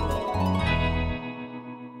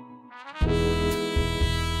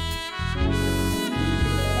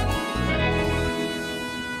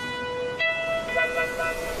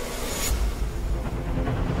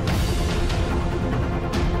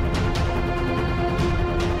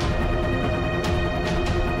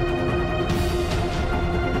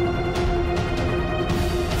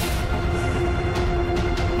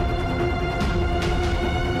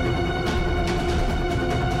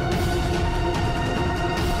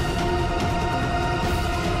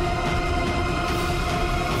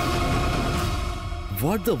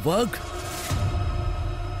 What the fuck?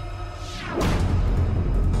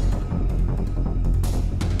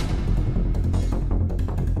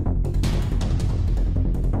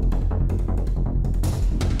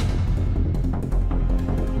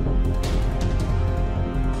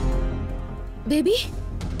 Baby?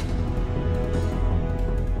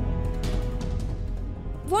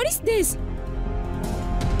 What is this?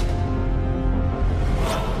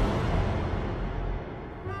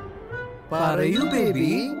 പറയൂ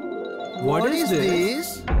ബേബി, what is this?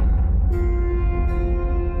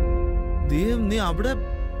 നീ അവിടെ,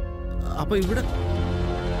 അപ്പൊ ഇവിടെ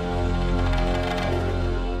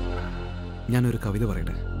ഞാനൊരു കവിത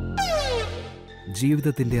പറയട്ടെ.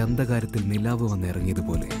 ജീവിതത്തിന്റെ അന്ധകാരത്തിൽ നിലാവ്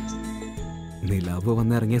വന്നിറങ്ങിയതുപോലെ നിലാവ്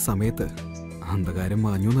വന്നിറങ്ങിയ സമയത്ത് അന്ധകാരം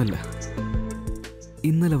മാഞ്ഞു എന്നല്ല,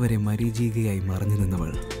 ഇന്നലെ വരെ മരീചികയായി മറഞ്ഞു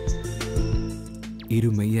നിന്നവൾ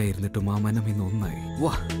ഇരുമെയ്യായിരുന്നിട്ടും ആ മനം ഇന്ന് ഒന്നായി.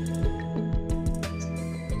 വാ,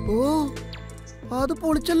 ഓ അത്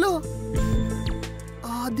പൊളിച്ചല്ലോ.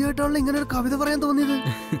 ആദ്യമായിട്ടാണല്ലോ ഇങ്ങനെ ഒരു കവിത പറയാൻ തോന്നിയത്.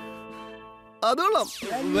 അതോളാം.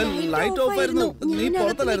 ലൈറ്റ് ഓഫ് ആയിരുന്നു, നീ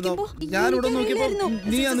പുറത്തല്ലായിരുന്നോ? ഞാനിവിടെ നോക്കിയപ്പോ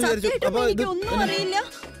നീ ആന്ന് വിചാരിച്ചു. അപ്പൊ ഒന്നും അറിയില്ല.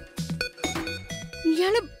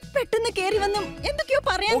 ഇയാള് പെട്ടെന്ന് കേറി വന്നു എന്തൊക്കെയോ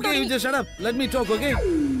പറയാൻ തുടങ്ങി.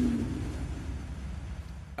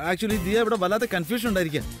 ആക്ച്വലി ദിയ ഇവിടെ വല്ലാത്ത കൺഫ്യൂഷൻ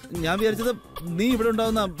ഉണ്ടായിരിക്കാം. ഞാൻ വിചാരിച്ചത് നീ ഇവിടെ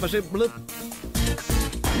ഉണ്ടാവുന്ന, പക്ഷെ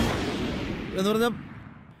എന്ന് പറഞ്ഞ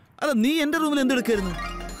അല്ല, നീ എന്റെ റൂമിൽ എന്തെടുക്കായിരുന്നു?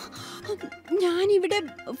 ഞാനിവിടെ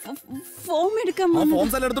ഫോം എടുക്കാൻ ഫോം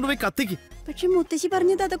സ്ഥലം എടുത്തോണ്ട് പോയി കത്തിക്ക്. പക്ഷെ മുത്തശ്ശി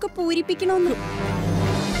പറഞ്ഞത് അതൊക്കെ പൂരിപ്പിക്കണമെന്ന്.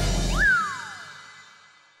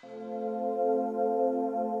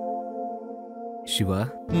 ശിവ,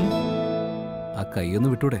 ആ കൈയൊന്ന്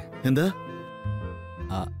വിട്ടൂടെ? എന്താ?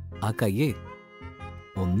 ആ കയ്യേ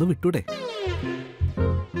ഒന്ന് വിട്ടൂടെ?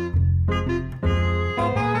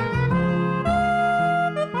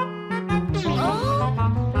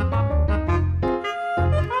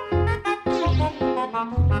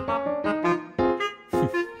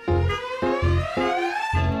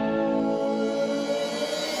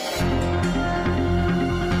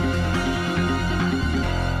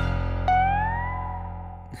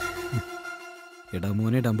 എടാ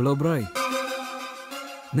മോനെ ഡംബിളോ ബ്രോയ്,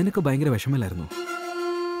 നിനക്ക് ഭയങ്കര വിഷമല്ലായിരുന്നു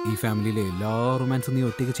ഈ ഫാമിലിയിലെ എല്ലാ റൊമാൻസും നീ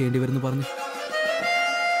ഒറ്റയ്ക്ക് ചെയ്യേണ്ടി വരുന്നു പറഞ്ഞു?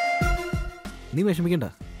 നീ വിഷമിക്കണ്ട,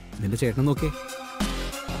 നിന്റെ ചേട്ടനെ നോക്കിയേ.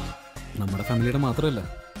 നമ്മുടെ ഫാമിലിയുടെ മാത്രമല്ല,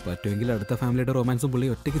 പറ്റുമെങ്കിൽ അടുത്ത ഫാമിലിയുടെ റൊമാൻസും പുള്ളി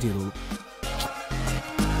ഒറ്റയ്ക്ക് ചെയ്തോളൂ.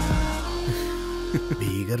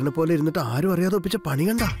 ഭീകരനെ പോലെ ഇരുന്നിട്ട് ആരും അറിയാതെ ഒപ്പിച്ച പണി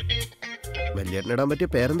കണ്ട. വലിയേട്ടനിടാൻ പറ്റിയ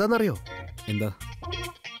പേരെന്താന്നറിയോ? എന്താ?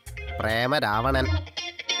 പ്രേമരാവണൻ.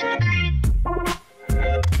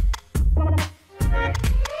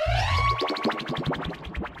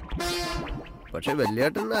 പക്ഷെ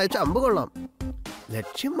വലിയേട്ടൻ അയച്ച അമ്പ് കൊള്ളാം.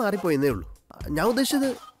 ലക്ഷ്യം മാറിപ്പോയെന്നേ ഉള്ളൂ. ഞാൻ ഉദ്ദേശിച്ചത്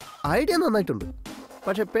ഐഡിയ നന്നായിട്ടുണ്ട്,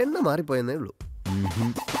 പക്ഷെ പെണ്ണ് മാറിപ്പോയെന്നേ ഉള്ളൂ.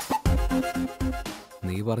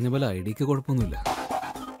 നീ പറഞ്ഞ പോലെ ഐഡിയക്ക് കുഴപ്പമൊന്നുമില്ല,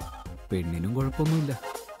 പെണ്ണിനും കുഴപ്പമൊന്നുമില്ല.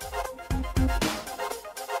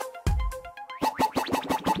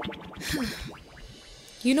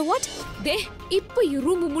 You know what? ദേ ഇപ്പോ ഈ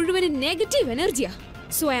റൂം മുഴുവൻ negative എനർജിയാ.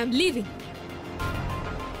 So I am leaving.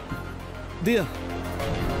 Diya,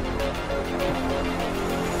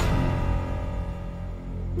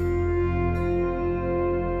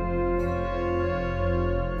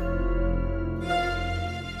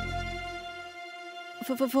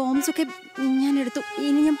 forms ഒക്കെ ഞാൻ എടുത്തു,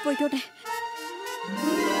 ഇനി ഞാൻ പോയിക്കോട്ടെ.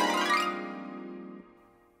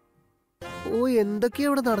 ഓ, എന്തൊക്കെയാ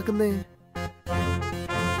ഇവിടെ നടക്കുന്നേ?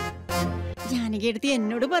 ജാനകി എടുത്ത്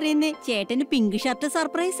എന്നോട് പറയുന്നേ ചേട്ടന് പിങ്ക് ഷർട്ട്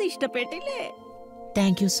സർപ്രൈസ് ഇഷ്ടപ്പെട്ടില്ലേ?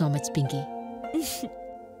 Thank you so much Pinky.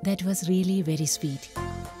 That was really very sweet.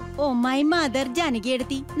 Oh my mother Janaki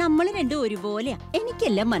എടുത്തി, നമ്മൾ രണ്ടും ഒരുപോലെയാ.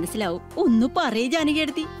 എനിക്കെല്ലാം മനസ്സിലാവും. ഒന്ന് പറയേ ജാനകി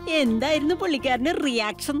എടുത്തി, എന്തായിരുന്നു പുള്ളിക്കാരന്റെ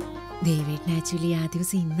റിയാക്ഷൻ? ദേവേട്ടൻ ആക്ച്വലി ആ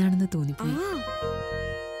ദിവസം ഇന്നാണെന്ന് തോന്നിപ്പോയി.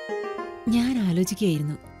 ഞാൻ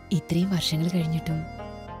ആലോചിക്കുകയായിരുന്നു, ഇത്രയും വർഷങ്ങൾ കഴിഞ്ഞിട്ടും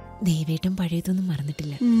ദേവേട്ടൻ പഴയതൊന്നും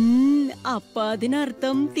മറന്നിട്ടില്ല. അപ്പൊ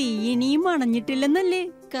അതിനർത്ഥം തീയിനിയും അണഞ്ഞിട്ടില്ലെന്നല്ലേ?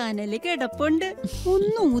 കനല് കിടപ്പുണ്ട്,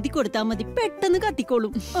 ഒന്ന് ഊതി കൊടുത്താ മതി, പെട്ടെന്ന്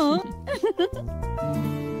കത്തിക്കോളും.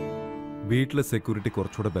 വീട്ടിലെ സെക്യൂരിറ്റി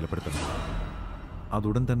കുറച്ചുകൂടെ ബലപ്പെടുത്തണം.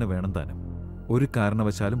 അതുടൻ തന്നെ വേണം താനും. ഒരു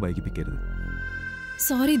കാരണവശാലും വൈകിപ്പിക്കരുത്.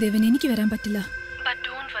 സോറി ദേവൻ, എനിക്ക് വരാൻ പറ്റില്ല.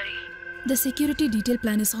 The security detail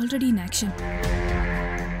plan is already in action.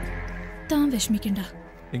 താൻ വിഷമിക്കണ്ട.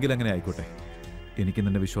 എങ്കിൽ അങ്ങനെ ആയിക്കോട്ടെ, എനിക്ക്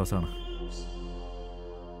നിന്നെ വിശ്വാസമാണ്.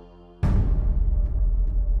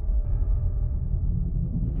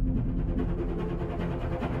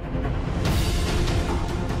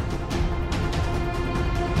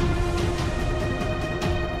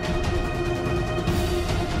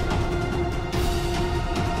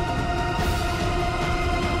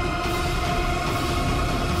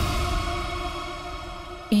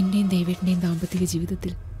 എന്റെയും ദേവേട്ടന്റെയും ദാമ്പത്തിക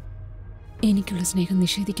ജീവിതത്തിൽ എനിക്കുള്ള സ്നേഹം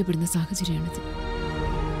നിഷേധിക്കപ്പെടുന്ന സാഹചര്യമാണിത്.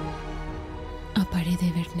 ആ പഴയ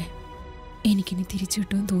ദേവേട്ടനെ എനിക്കിനി തിരിച്ചു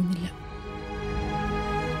കിട്ടുമെന്ന് തോന്നുന്നില്ല.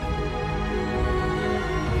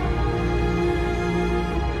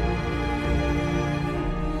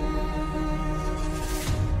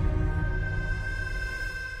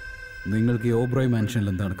 നിങ്ങൾക്ക് ഈ ഓബ്രോയ് മാൻഷനിൽ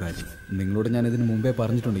എന്താണ് കാര്യം? നിങ്ങളോട് ഞാൻ ഇതിന് മുമ്പേ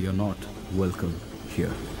പറഞ്ഞിട്ടുണ്ട്, you are not welcome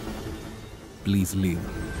here. Please leave.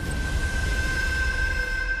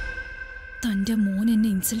 തന്റെ മോൻ എന്നെ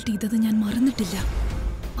ഇൻസൾട്ട് ചെയ്തത് ഞാൻ മറന്നിട്ടില്ല.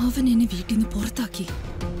 അവൻ എന്നെ വീട്ടിൽ നിന്ന് പുറത്താക്കി.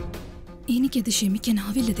 എനിക്കത്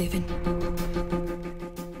ക്ഷമിക്കാനാവില്ല ദേവൻ.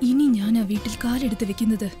 ഇനി ഞാൻ ആ വീട്ടിൽ കാലെടുത്ത്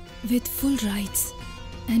വെക്കുന്നത് വിത്ത് ഫുൾ റൈറ്റ്സ്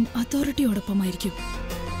ആൻഡ് അതോറിറ്റിയോടൊപ്പമായിരിക്കും.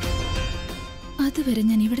 അതുവരെ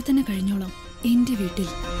ഞാൻ ഇവിടെ തന്നെ കഴിഞ്ഞോളാം, എന്റെ വീട്ടിൽ.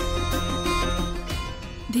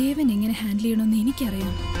 ദേവൻ എങ്ങനെ ഹാൻഡിൽ ചെയ്യണമെന്ന്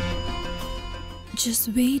എനിക്കറിയാം.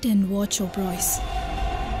 Just wait and watch Oberois.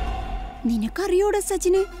 നിനക്കറിയോടാ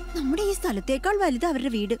സച്ചിന്, നമ്മുടെ ഈ സ്ഥലത്തേക്കാൾ വലുത്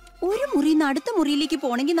അവരുടെ വീട്. ഒരു മുറിന്ന് അടുത്ത മുറിയിലേക്ക്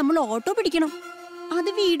പോണെങ്കിൽ നമ്മൾ ഓട്ടോ പിടിക്കണം. അത്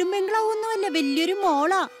വീടും ബംഗ്ലാവൊന്നുമല്ല, വലിയൊരു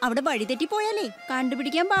മോളാ. അവിടെ വഴിതെറ്റി പോയാലേ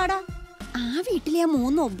കണ്ടുപിടിക്കാൻ പാടാ. ആ വീട്ടിലെ ആ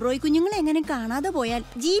 3 ഒബ്രോയ് കുഞ്ഞുങ്ങളെ എങ്ങനെ കാണാതെ പോയാൽ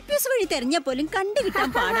GPS വഴി തെരഞ്ഞാ പോലും കണ്ടുകിട്ടാൻ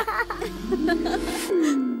പാടാ.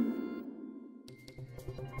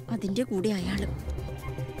 അതിന്റെ കൂടെ അയാള്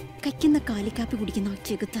കയ്ക്കുന്ന കാലിക്കാപ്പി കുടിക്കുന്ന ആ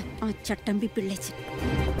ചെകുത്താൻ, ആ ചട്ടമ്പി പിള്ളേച്ചൻ.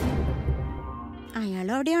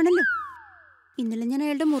 അയാളും അവിടെയാണല്ലോ. ഇന്നലെ ഞാൻ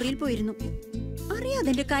അയാളുടെ മുറിയിൽ പോയിരുന്നു. അറിയാതെ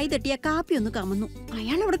എന്റെ കൈ തട്ടിയ കാപ്പി ഒന്ന് കമന്നു.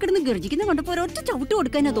 അയാൾ അവിടെ കിടന്ന് ഗർജിക്കുന്ന കണ്ടപ്പോ ഒരൊറ്റ ചവിട്ട്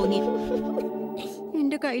കൊടുക്കാനാ തോന്നി.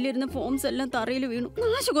 എന്റെ കയ്യിലിരുന്ന ഫോംസ് എല്ലാം തറയിൽ വീണു.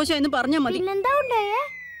 നാശകോശം എന്ന് പറഞ്ഞാ മതി.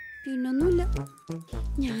 പിന്നൊന്നുമില്ല.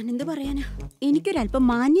 ഞാനെന്ത് പറയാനാ, എനിക്കൊരല്പം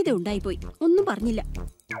മാന്യത ഉണ്ടായിപ്പോയി. ഒന്നും പറഞ്ഞില്ല.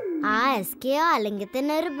 ആ എസ്കെയോ അല്ലെങ്കിൽ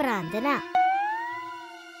തന്നെ ഒരു ഭ്രാന്തനാ.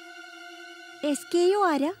 എസ്കെയോ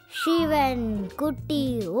ആരാ? ശിവൻ, കുട്ടി,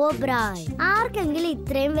 ഓബ്രായ്. ആർക്കെങ്കിലും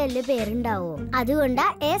ഇത്രയും വലിയ പേരുണ്ടാവോ? അതുകൊണ്ടാ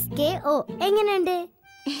SKO. എങ്ങനെയുണ്ട്?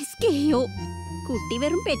 എസ്കെയോ കുട്ടി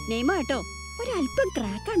വെറും പെറ്റ് നെയിം ആട്ടോ. ഒരല്പം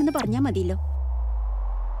ക്രാക്ക് ആണെന്ന് പറഞ്ഞാ മതിയല്ലോ.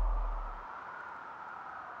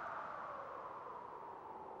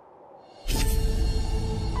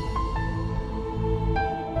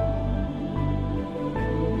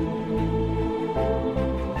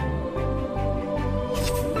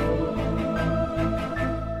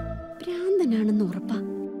 ഭ്രാന്തനാണെന്ന് ഉറപ്പാ.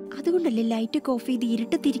 അതുകൊണ്ടല്ലേ ലൈറ്റ് ഓഫ് ചെയ്ത്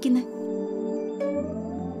ഇരുട്ടത്തിരിക്കുന്നത്.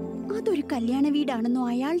 അതൊരു കല്യാണ വീടാണെന്നോ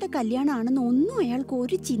അയാളുടെ കല്യാണമാണെന്നോ ഒന്നും അയാൾക്ക്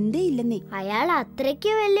ഒരു ചിന്തയില്ലെന്നേ. അയാൾ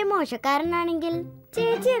അത്രയ്ക്ക് വലിയ മോശക്കാരനാണെങ്കിൽ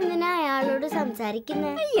ചേച്ചി എന്തിനാ അയാളോട്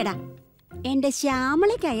സംസാരിക്കുന്നത്? അയ്യടാ, എന്റെ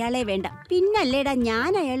ശ്യാമളയ്ക്ക് അയാളെ വേണ്ട, പിന്നല്ലേടാ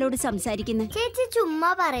ഞാൻ അയാളോട് സംസാരിക്കുന്നത്. ചേച്ചി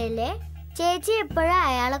ചുമ്മാ പറയല്ലേ. ചേച്ചി എപ്പോഴും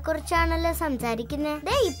അയാളെ കുറിച്ചാണല്ലോ സംസാരിക്കുന്നത്.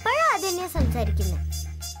 ഇപ്പോഴും അതന്നെയാ സംസാരിക്കുന്നത്.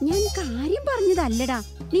 ഞാൻ കാര്യം പറഞ്ഞതല്ലടാ,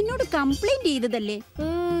 നിന്നോട് കംപ്ലൈന്റ് ചെയ്തതല്ലേ.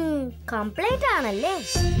 കംപ്ലൈന്റ് ആണല്ലേ?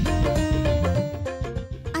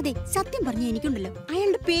 അതെ, സത്യം പറഞ്ഞ എനിക്കുണ്ടല്ലോ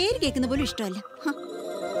അയാളുടെ പേര് കേൾക്കുന്ന പോലും ഇഷ്ടമല്ല.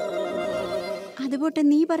 അതുപോട്ടെ,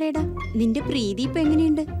 നീ പറയടാ, നിന്റെ പ്രീതി ഇപ്പൊ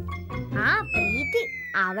എങ്ങനെയുണ്ട്? ആ പ്രീതി,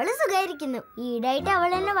 അവള് സുഖായിരിക്കുന്നു. ഈടായിട്ട്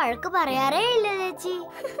അവൾ എന്നെ വഴക്ക് പറയാറേ ഇല്ല ചേച്ചി.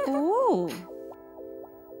 ഓ,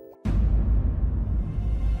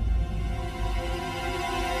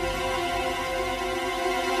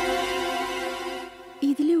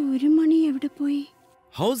 ഇതിലെ 1 മണി എവിടെ പോയി?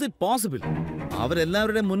 House it possible?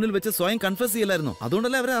 അവരെല്ലാവരുടെയും മുന്നിൽ വെച്ച് സ്വയം കൺഫസ് ചെയ്യലായിരുന്നു.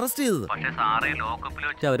 അതുകൊണ്ടല്ലേ അവരെ അറസ്റ്റ് ചെയ്തത്. പക്ഷേ സാറേ, ലോക്കപ്പിൽ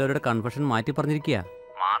വെച്ച് അവരവരുടെ കൺഫഷൻ മാറ്റി പറഞ്ഞിരിക്കുക.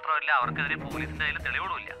 മാത്രമല്ല, അവർക്കെതിരെ പോലീസിന്റെ കയ്യിൽ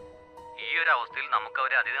തെളിവുകളില്ല. ഈ ഒരു അവസ്ഥയിൽ നമുക്ക്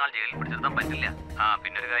അവരെ അധികം നാൾ ജയിലിൽ പിടിച്ചിരുത്താൻ പറ്റില്ല.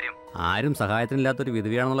 പിന്നൊരു കാര്യം, ആരും സഹായത്തിനില്ലാത്തൊരു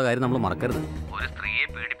വിധവയാണെന്നുള്ള കാര്യം നമ്മൾ മറക്കരുത്. ഒരു സ്ത്രീയെ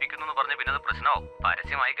പീഡിപ്പിക്കുന്നു എന്ന് പറഞ്ഞ് പിന്നെ അത് പ്രശ്നമാവും.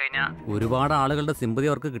 പരസ്യമായി കഴിഞ്ഞാൽ ഒരുപാട് ആളുകളുടെ സിമ്പതി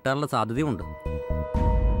അവർക്ക് കിട്ടാനുള്ള സാധ്യതയുണ്ട്.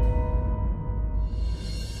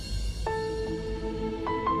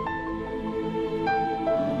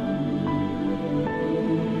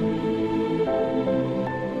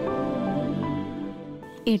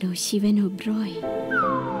 എടോ ശിവൻ ഒബ്രോയ്,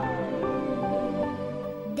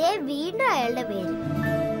 വീണ്ടും അയാളുടെ പേര്.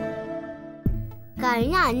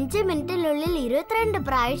 കഴിഞ്ഞ 5 മിനിറ്റിനുള്ളിൽ 22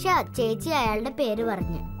 പ്രാവശ്യം ചേച്ചി അയാളുടെ പേര്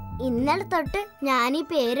പറഞ്ഞു. ഇന്നലെ തൊട്ട് ഞാൻ ഈ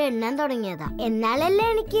പേര് എണ്ണാൻ തുടങ്ങിയതാ. എന്നാലല്ലേ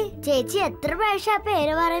എനിക്ക് ചേച്ചി എത്ര പ്രാവശ്യം ആ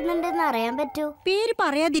പേര് പറയുന്നുണ്ടെന്ന് അറിയാൻ പറ്റൂ. പേര്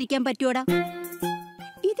പറയാതിരിക്കാൻ പറ്റൂടാ?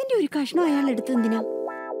 ഇതിന്റെ ഒരു കഷ്ണം അയാൾ എടുത്ത് എന്തിനാ?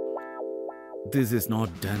 This is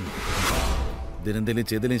not done. ഇതിനെന്തെങ്കിലും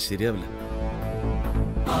ചെയ്താലും ശരിയാവില്ല.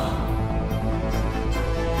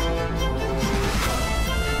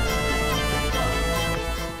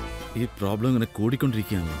 ഈ പ്രോബ്ലം ഇങ്ങനെ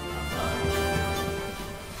കൂടിക്കൊണ്ടിരിക്കുകയാണ്.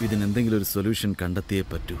 ഇതിനെന്തെങ്കിലും ഒരു സൊല്യൂഷൻ കണ്ടെത്തിയേ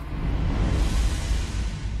പറ്റൂ.